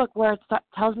the big book where it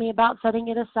tells me about setting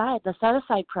it aside, the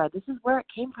set-aside prayer. This is where it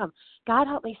came from. God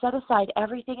helped me set aside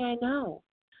everything I know,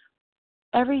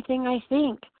 everything I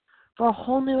think, for a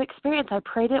whole new experience. I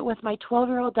prayed it with my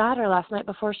 12-year-old daughter last night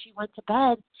before she went to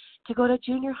bed to go to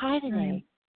junior high today.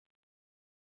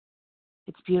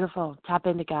 It's beautiful. Tap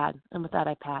into God. And with that,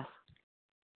 I pass.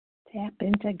 Tap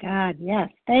into God. Yes.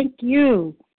 Thank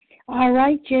you. All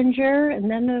right, Ginger, and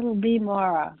then it'll be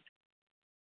Maura.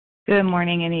 Good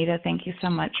morning, Anita. Thank you so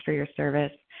much for your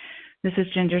service. This is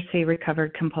Ginger C.,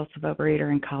 recovered compulsive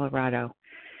overeater in Colorado.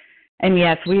 And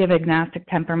yes, we have agnostic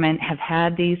temperament, have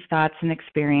had these thoughts and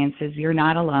experiences. You're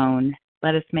not alone.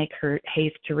 Let us make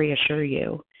haste to reassure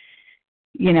you.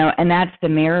 And that's the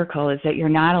miracle, is that you're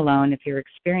not alone if you're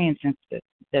experiencing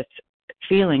this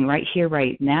feeling right here,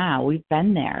 right now. We've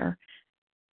been there.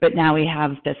 But now we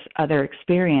have this other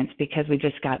experience because we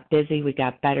just got busy, we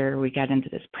got better, we got into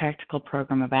this practical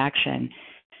program of action,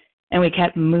 and we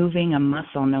kept moving a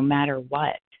muscle no matter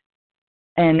what.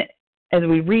 And as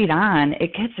we read on,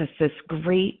 it gives us this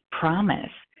great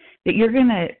promise that you're going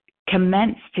to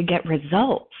commence to get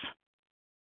results.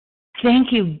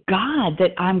 Thank you, God,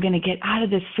 that I'm going to get out of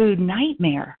this food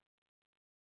nightmare.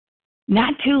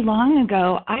 Not too long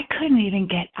ago, I couldn't even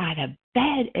get out of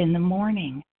bed in the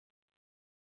morning.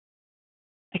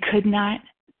 I could not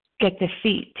get the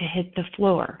feet to hit the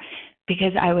floor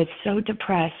because I was so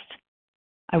depressed.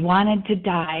 I wanted to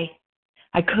die.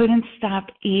 I couldn't stop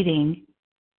eating.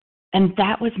 And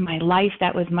that was my life.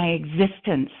 That was my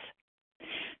existence.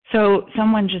 So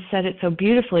someone just said it so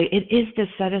beautifully. It is the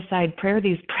set-aside prayer,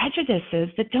 these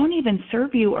prejudices that don't even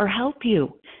serve you or help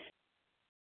you.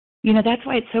 That's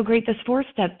why it's so great, this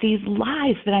 4-step, these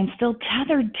lies that I'm still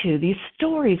tethered to, these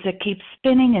stories that keep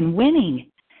spinning and winning.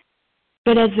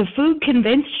 But has the food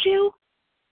convinced you?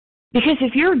 Because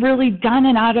if you're really done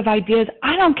and out of ideas,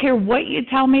 I don't care what you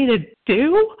tell me to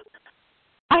do.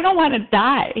 I don't want to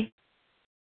die.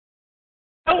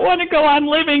 I don't want to go on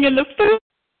living in the food.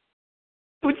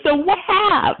 So what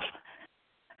have?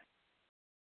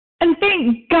 And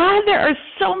thank God there are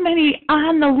so many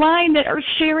on the line that are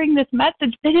sharing this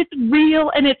message that it's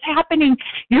real and it's happening.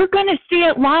 You're going to see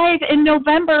it live in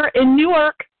November in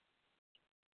Newark.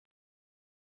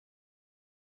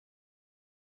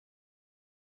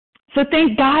 So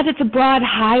thank God it's a broad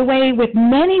highway with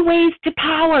many ways to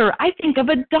power. I think of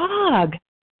a dog,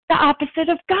 the opposite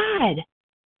of God.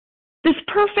 This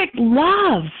perfect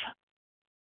love.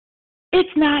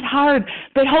 It's not hard,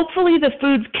 but hopefully the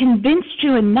food's convinced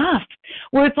you enough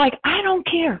where it's like, I don't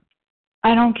care.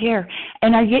 I don't care.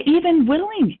 And are you even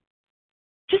willing?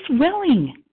 Just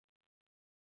willing.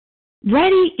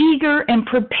 Ready, eager, and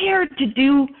prepared to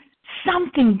do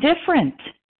something different.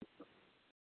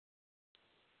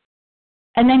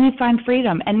 And then you find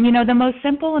freedom. And, you know, the most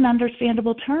simple and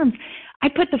understandable terms, I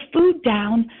put the food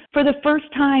down for the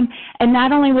first time, and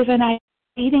not only was I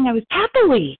eating, I was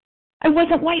happily. I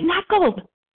wasn't white-knuckled.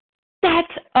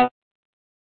 That's a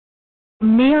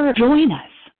mirror. Join us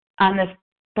on this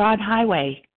broad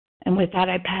highway. And with that,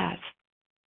 I pass.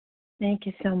 Thank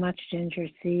you so much, Ginger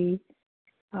C.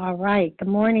 All right. Good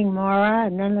morning, Maura,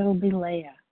 and then it'll be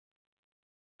Leah.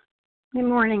 Good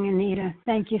morning, Anita.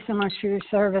 Thank you so much for your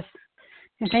service.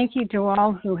 And thank you to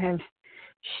all who have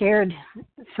shared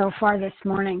so far this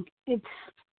morning. It's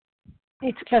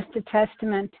just a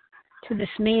testament to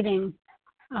this meeting.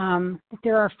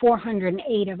 There are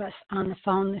 408 of us on the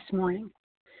phone this morning.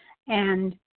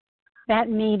 And that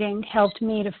meeting helped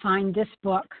me to find this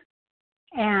book.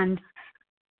 And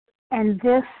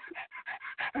this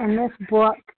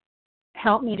book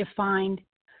helped me to find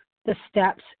the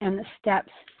steps, and the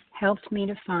steps helped me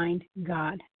to find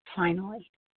God, finally.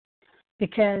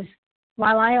 Because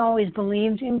while I always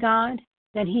believed in God,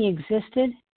 that He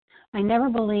existed, I never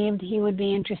believed He would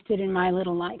be interested in my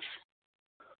little life.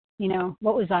 You know,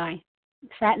 what was I?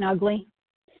 Fat and ugly,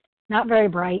 not very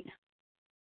bright,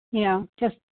 you know,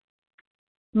 just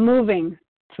moving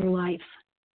through life.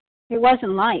 It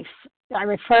wasn't life. I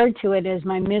referred to it as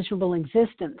my miserable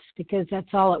existence because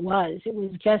that's all it was. It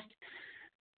was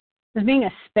being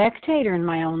a spectator in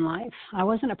my own life. I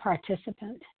wasn't a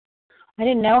participant. I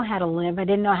didn't know how to live. I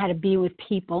didn't know how to be with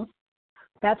people.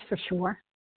 That's for sure.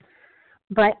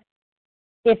 But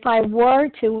if I were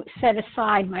to set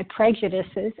aside my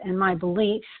prejudices and my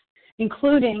beliefs,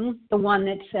 including the one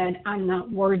that said I'm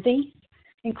not worthy,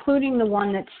 including the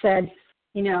one that said,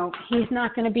 you know, He's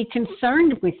not going to be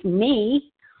concerned with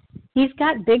me. He's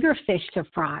got bigger fish to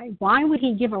fry. Why would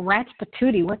He give a rat's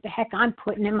patootie what the heck I'm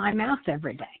putting in my mouth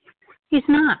every day? He's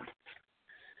not.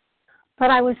 But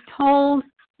I was told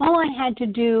all I had to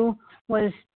do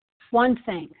was one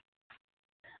thing.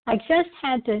 I just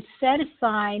had to set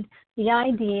aside the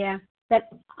idea that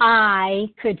I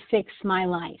could fix my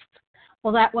life.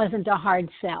 Well, that wasn't a hard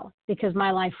sell because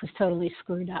my life was totally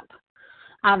screwed up.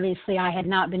 Obviously, I had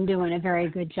not been doing a very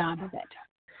good job of it.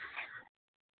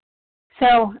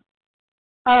 So,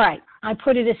 all right, I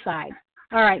put it aside.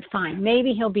 All right, fine.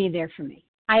 Maybe He'll be there for me.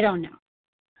 I don't know.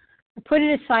 I put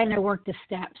it aside and I worked the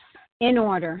steps in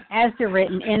order as they're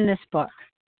written in this book.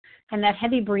 And that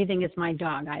heavy breathing is my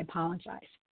dog. I apologize.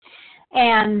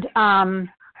 And I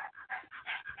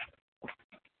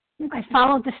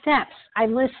followed the steps. I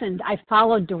listened. I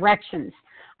followed directions.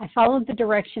 I followed the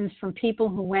directions from people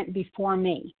who went before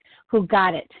me, who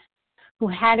got it, who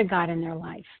had a God in their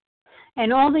life.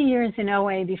 And all the years in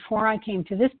OA before I came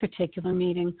to this particular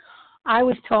meeting, I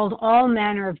was told all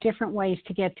manner of different ways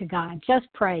to get to God.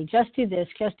 Just pray, just do this,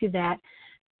 just do that.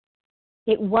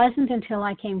 It wasn't until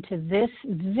I came to this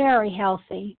very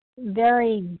healthy,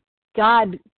 very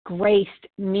God-graced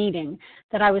meeting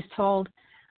that I was told,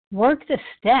 work the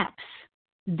steps.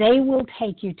 They will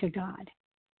take you to God.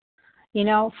 You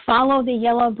know, follow the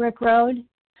yellow brick road.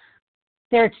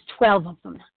 There's 12 of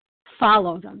them.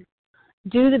 Follow them.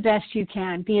 Do the best you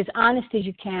can. Be as honest as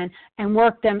you can and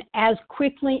work them as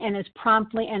quickly and as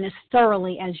promptly and as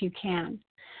thoroughly as you can.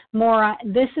 Maura,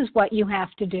 this is what you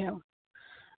have to do.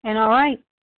 And all right,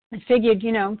 I figured,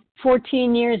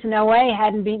 14 years in OA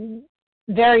hadn't been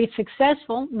very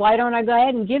successful. Why don't I go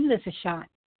ahead and give this a shot?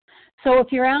 So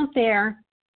if you're out there,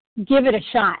 give it a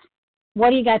shot. What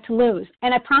do you got to lose?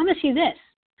 And I promise you this,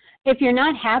 if you're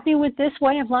not happy with this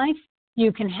way of life,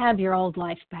 you can have your old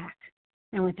life back.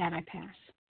 And with that, I pass.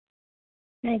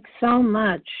 Thanks so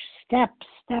much. Steps,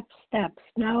 steps, steps.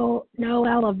 No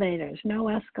elevators, no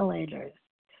escalators.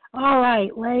 All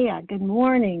right, Leah, good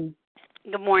morning.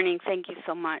 Good morning. Thank you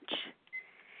so much.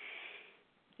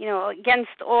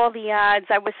 Against all the odds,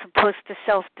 I was supposed to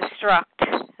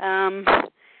self-destruct.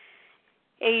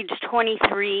 Age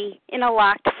 23, in a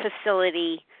locked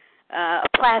facility, a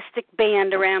plastic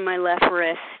band around my left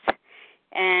wrist.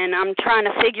 and I'm trying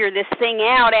to figure this thing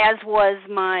out, as was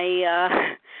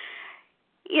my,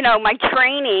 my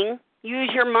training. Use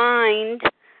your mind,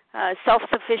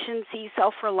 self-sufficiency,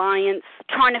 self-reliance,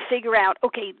 trying to figure out,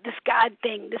 okay, this God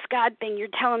thing, you're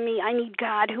telling me I need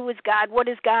God. Who is God? What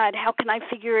is God? How can I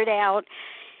figure it out?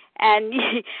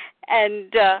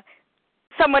 And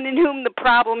someone in whom the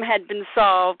problem had been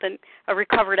solved, and a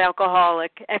recovered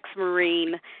alcoholic,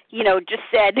 ex-Marine, just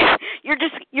said, you're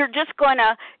just going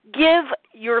to give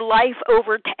your life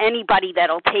over to anybody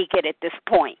that'll take it at this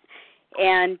point.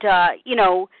 And,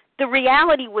 the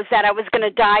reality was that I was going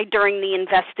to die during the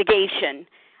investigation.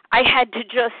 I had to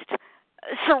just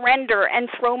surrender and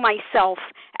throw myself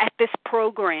at this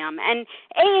program. And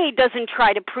AA doesn't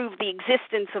try to prove the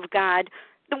existence of God.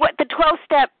 What the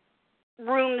 12-step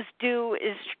rooms do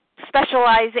is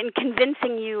specialize in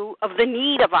convincing you of the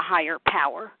need of a higher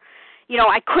power.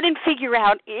 I couldn't figure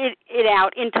it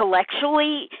out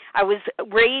intellectually. I was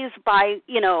raised by,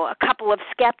 a couple of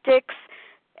skeptics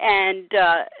and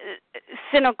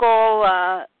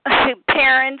cynical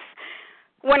parents.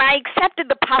 When I accepted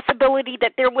the possibility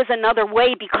that there was another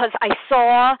way because I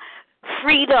saw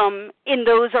freedom in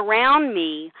those around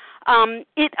me,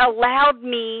 it allowed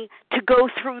me to go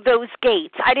through those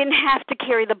gates. I didn't have to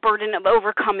carry the burden of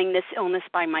overcoming this illness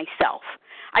by myself.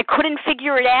 I couldn't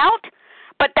figure it out,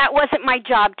 but that wasn't my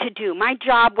job to do. My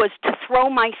job was to throw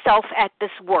myself at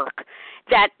this work,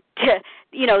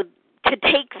 to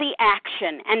take the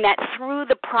action, and that through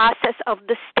the process of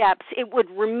the steps, it would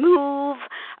remove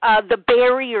the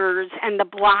barriers and the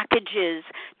blockages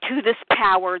to this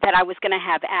power that I was going to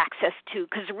have access to.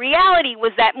 Because the reality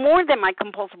was that more than my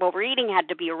compulsive overeating had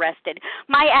to be arrested,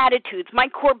 my attitudes, my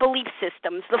core belief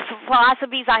systems, the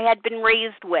philosophies I had been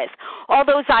raised with, all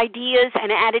those ideas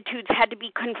and attitudes had to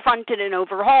be confronted and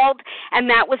overhauled, and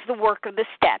that was the work of the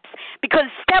steps. Because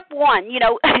step one,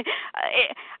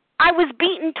 I was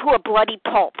beaten to a bloody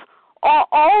pulp.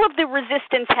 All of the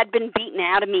resistance had been beaten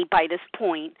out of me by this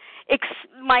point.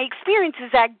 My experience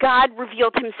is that God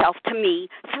revealed himself to me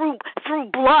through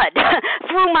blood,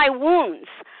 through my wounds.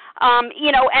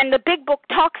 And the big book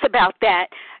talks about that.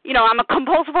 I'm a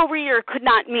compulsive overeater, could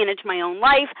not manage my own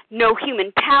life. No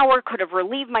human power could have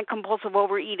relieved my compulsive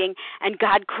overeating, and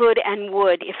God could and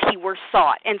would if he were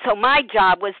sought. And so my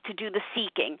job was to do the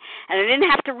seeking. And I didn't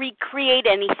have to recreate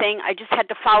anything. I just had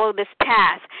to follow this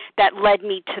path that led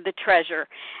me to the treasure.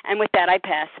 And with that, I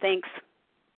pass. Thanks.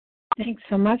 Thanks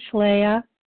so much, Leah.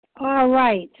 All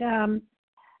right.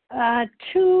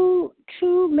 Two,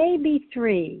 maybe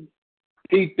three.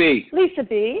 Pete B. Lisa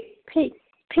B.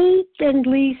 Pete and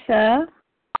Lisa.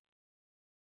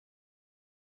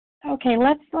 Okay,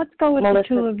 let's go with Melissa.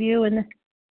 The two of you, and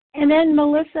then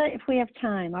Melissa, if we have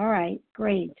time. All right,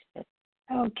 great.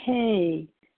 Okay.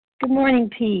 Good morning,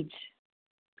 Pete.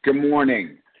 Good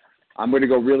morning. I'm going to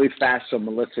go really fast so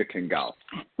Melissa can go.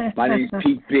 My name is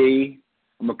Pete B.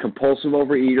 I'm a compulsive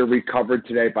overeater, recovered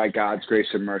today by God's grace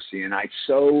and mercy, and I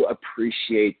so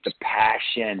appreciate the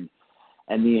passion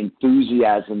and the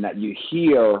enthusiasm that you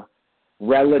hear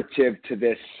relative to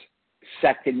this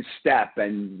second step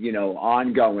and,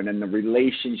 ongoing and the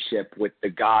relationship with the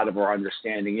God of our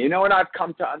understanding. You know what I've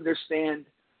come to understand?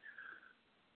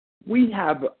 We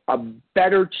have a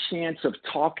better chance of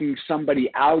talking somebody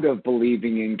out of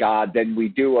believing in God than we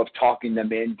do of talking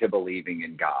them into believing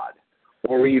in God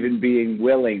or even being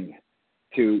willing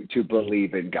to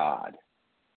believe in God.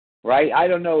 Right? I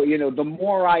don't know, the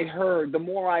more I heard, the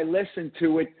more I listened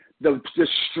to it, the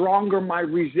stronger my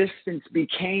resistance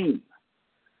became.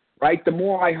 Right? The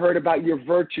more I heard about your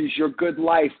virtues, your good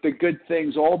life, the good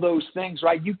things, all those things,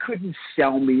 right? You couldn't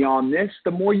sell me on this. The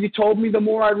more you told me, the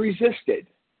more I resisted.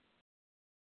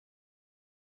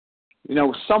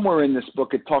 Somewhere in this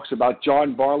book it talks about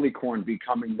John Barleycorn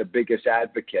becoming the biggest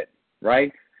advocate,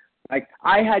 right? Like,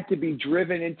 I had to be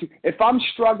driven into, if I'm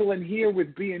struggling here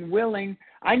with being willing,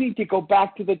 I need to go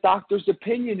back to the doctor's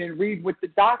opinion and read what the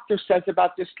doctor says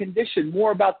about this condition,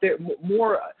 more about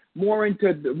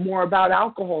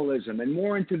alcoholism and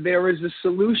more into there is a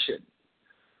solution,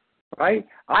 right?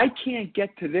 I can't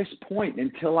get to this point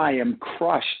until I am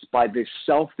crushed by this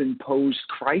self-imposed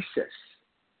crisis.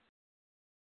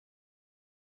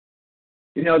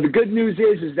 The good news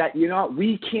is that,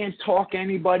 we can't talk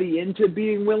anybody into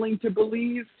being willing to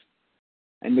believe.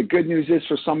 And the good news is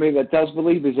for somebody that does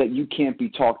believe is that you can't be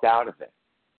talked out of it.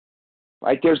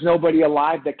 Right? There's nobody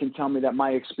alive that can tell me that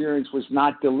my experience was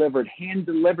not delivered,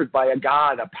 hand-delivered by a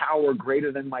God, a power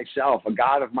greater than myself, a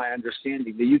God of my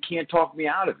understanding, that you can't talk me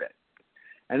out of it.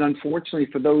 And unfortunately,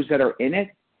 for those that are in it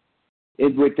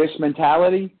with this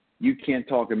mentality, you can't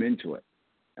talk them into it.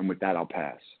 And with that, I'll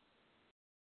pass.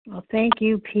 Well, thank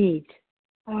you, Pete.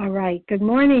 All right. Good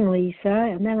morning, Lisa.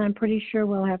 And then I'm pretty sure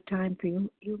we'll have time for you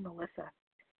Melissa.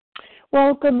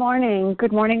 Well, good morning.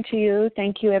 Good morning to you.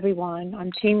 Thank you, everyone,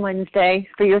 on Team Wednesday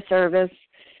for your service.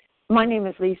 My name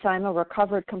is Lisa. I'm a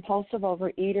recovered compulsive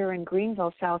overeater in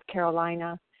Greenville, South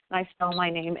Carolina. I spell my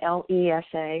name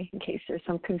Lesa in case there's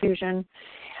some confusion.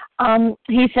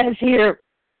 He says here,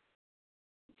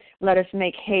 let us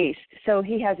make haste. So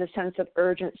he has a sense of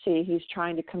urgency. He's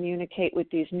trying to communicate with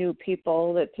these new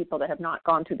people that have not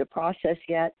gone through the process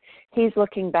yet. He's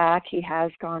looking back. He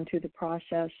has gone through the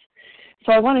process.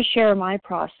 So I want to share my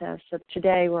process of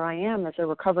today where I am as a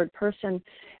recovered person.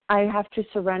 I have to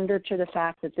surrender to the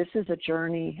fact that this is a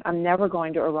journey. I'm never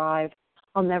going to arrive.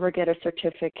 I'll never get a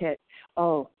certificate.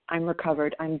 Oh, I'm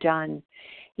recovered. I'm done.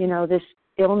 You know, this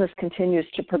illness continues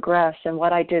to progress, and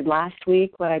what I did last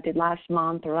week, what I did last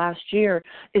month or last year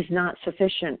is not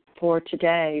sufficient for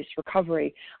today's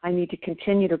recovery. I need to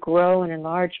continue to grow and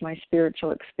enlarge my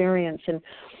spiritual experience. And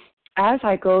as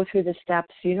I go through the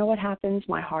steps, you know what happens?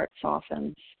 My heart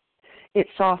softens. It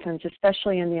softens,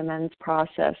 especially in the amends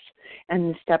process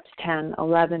and the steps 10,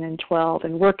 11, and 12,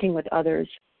 and working with others.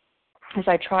 As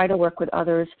I try to work with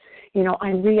others, you know,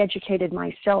 I'm re-educated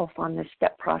myself on this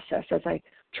step process as I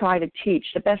try to teach.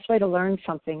 The best way to learn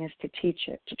something is to teach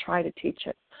it, to try to teach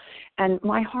it. And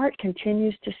my heart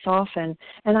continues to soften,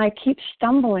 and I keep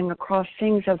stumbling across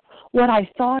things of what I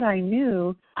thought I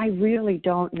knew, I really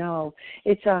don't know.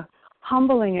 It's a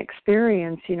humbling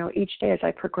experience, you know, each day as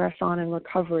I progress on in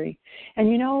recovery.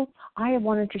 And, you know, I have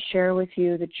wanted to share with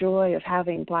you the joy of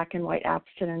having black and white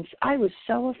abstinence. I was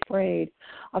so afraid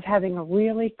of having a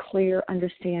really clear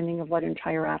understanding of what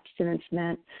entire abstinence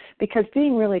meant, because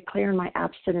being really clear in my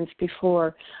abstinence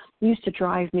before used to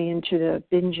drive me into the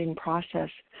binging process.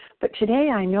 But today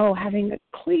I know, having a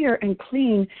clear and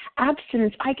clean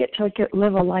abstinence, I get to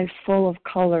live a life full of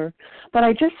color. But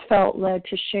I just felt led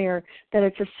to share that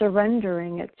it's a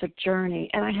surrendering, it's a journey,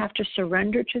 and I have to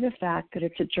surrender to the fact that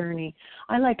it's a journey.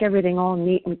 I like everything all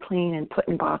neat and clean and put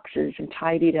in boxes and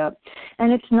tidied up,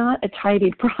 and it's not a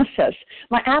tidied process.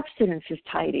 My abstinence is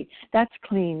tidy. That's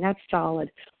clean. That's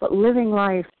solid. But living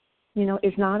life, you know,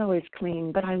 is not always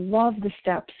clean, but I love the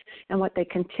steps and what they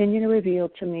continue to reveal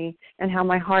to me and how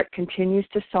my heart continues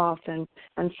to soften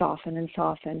and soften and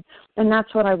soften. And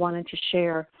that's what I wanted to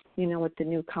share, you know, with the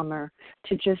newcomer,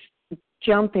 to just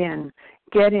jump in,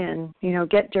 you know,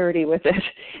 get dirty with it.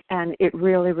 And it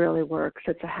really, really works.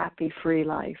 It's a happy, free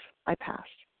life. I pass.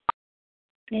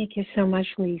 Thank you so much,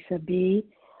 Lisa B.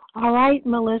 All right,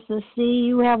 Melissa C.,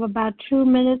 you have about 2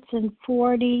 minutes and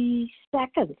 40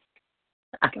 seconds.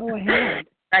 Go ahead.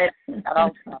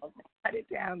 I'll cut it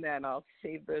down then. I'll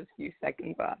shave those few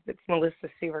seconds off. It's Melissa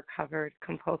C., recovered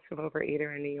compulsive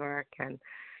overeater in New York. And,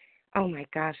 oh, my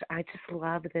gosh, I just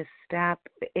love this step.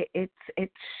 It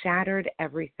shattered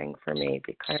everything for me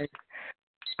because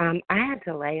I had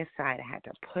to lay aside. I had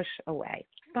to push away,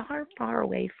 far, far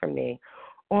away from me,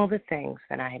 all the things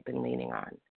that I had been leaning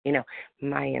on. You know,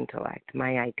 my intellect,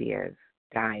 my ideas,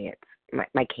 diets,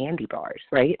 my candy bars,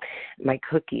 right? My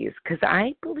cookies, because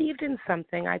I believed in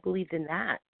something. I believed in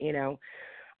that, you know.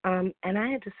 And I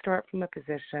had to start from a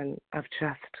position of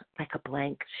just like a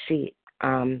blank sheet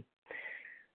and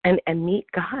meet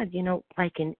God, you know,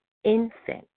 like an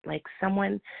infant, like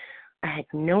someone I had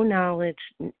no knowledge,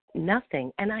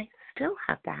 nothing. And I still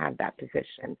have to have that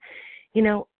position. You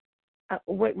know,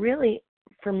 what really,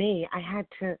 for me, I had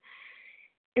to,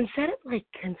 instead of like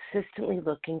consistently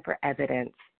looking for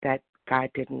evidence that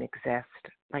God didn't exist,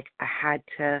 like I had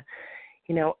to,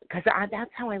 you know, because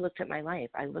that's how I looked at my life.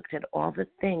 I looked at all the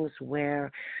things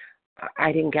where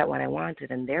I didn't get what I wanted,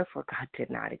 and therefore God did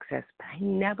not exist. But I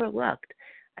never looked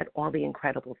at all the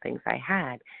incredible things I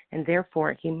had, and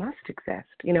therefore He must exist.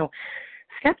 You know,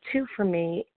 step 2 for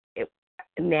me,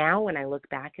 now when I look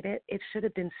back at it, it should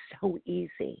have been so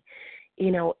easy.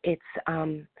 You know, it's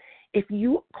if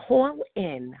you call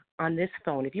in on this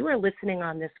phone, if you are listening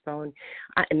on this phone,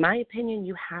 in my opinion,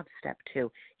 you have step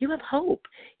 2. You have hope.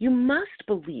 You must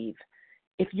believe.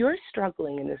 If you're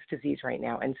struggling in this disease right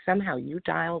now and somehow you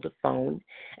dialed a phone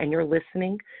and you're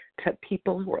listening to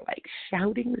people who are like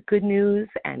shouting the good news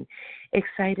and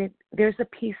excited, there's a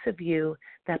piece of you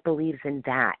that believes in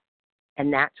that,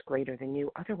 and that's greater than you.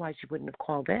 Otherwise, you wouldn't have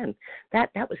called in. That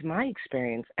was my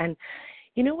experience. And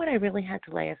you know what I really had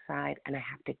to lay aside, and I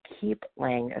have to keep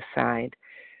laying aside,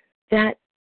 that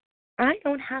I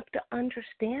don't have to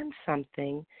understand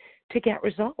something to get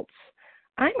results.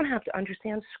 I don't have to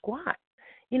understand squat.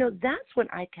 You know, that's what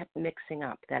I kept mixing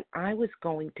up, that I was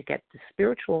going to get the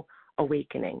spiritual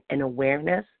awakening, an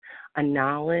awareness, a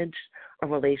knowledge, a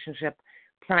relationship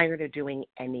prior to doing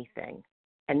anything.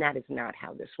 And that is not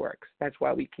how this works. That's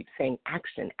why we keep saying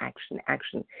action, action,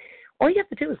 action. All you have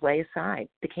to do is lay aside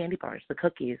the candy bars, the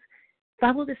cookies.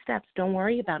 Follow the steps. Don't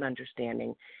worry about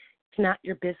understanding. It's not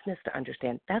your business to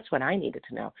understand. That's what I needed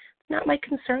to know. It's not my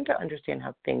concern to understand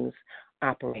how things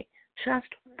operate.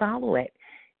 Just follow it.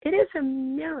 It is a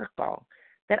miracle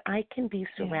that I can be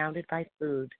surrounded by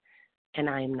food and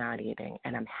I am not eating,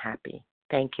 and I'm happy.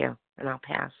 Thank you, and I'll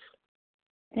pass.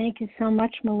 Thank you so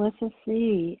much, Melissa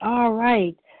C. All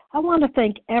right. I want to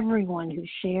thank everyone who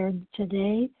shared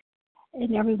today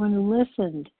and everyone who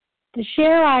listened. The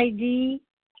share ID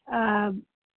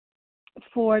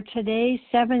for today's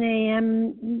 7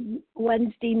 a.m.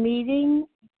 Wednesday meeting,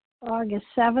 August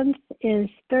 7th, is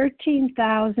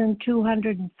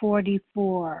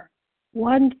 13,244,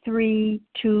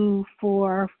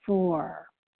 13244.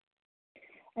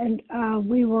 And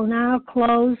we will now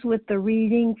close with the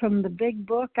reading from the Big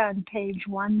Book on page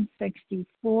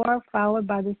 164, followed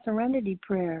by the Serenity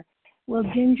Prayer. Will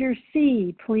Ginger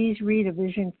C. please read a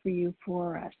vision for you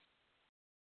for us?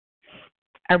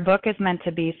 Our book is meant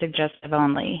to be suggestive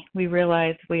only. We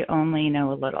realize we only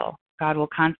know a little. God will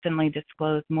constantly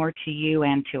disclose more to you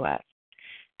and to us.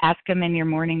 Ask Him in your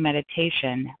morning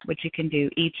meditation, which you can do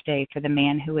each day for the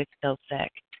man who is still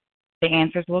sick. The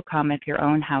answers will come if your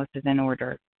own house is in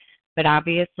order. But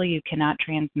obviously you cannot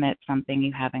transmit something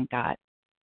you haven't got.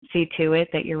 See to it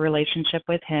that your relationship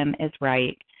with Him is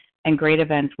right, and great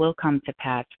events will come to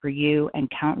pass for you and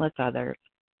countless others.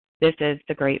 This is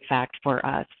the great fact for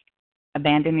us.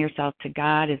 Abandon yourself to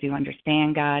God as you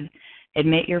understand God.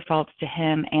 Admit your faults to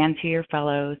Him and to your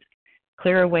fellows.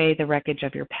 Clear away the wreckage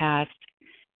of your past.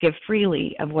 Give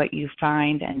freely of what you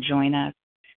find and join us.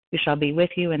 We shall be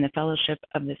with you in the fellowship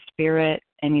of the Spirit,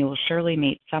 and you will surely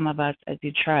meet some of us as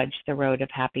you trudge the road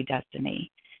of happy destiny.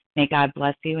 May God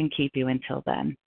bless you and keep you until then.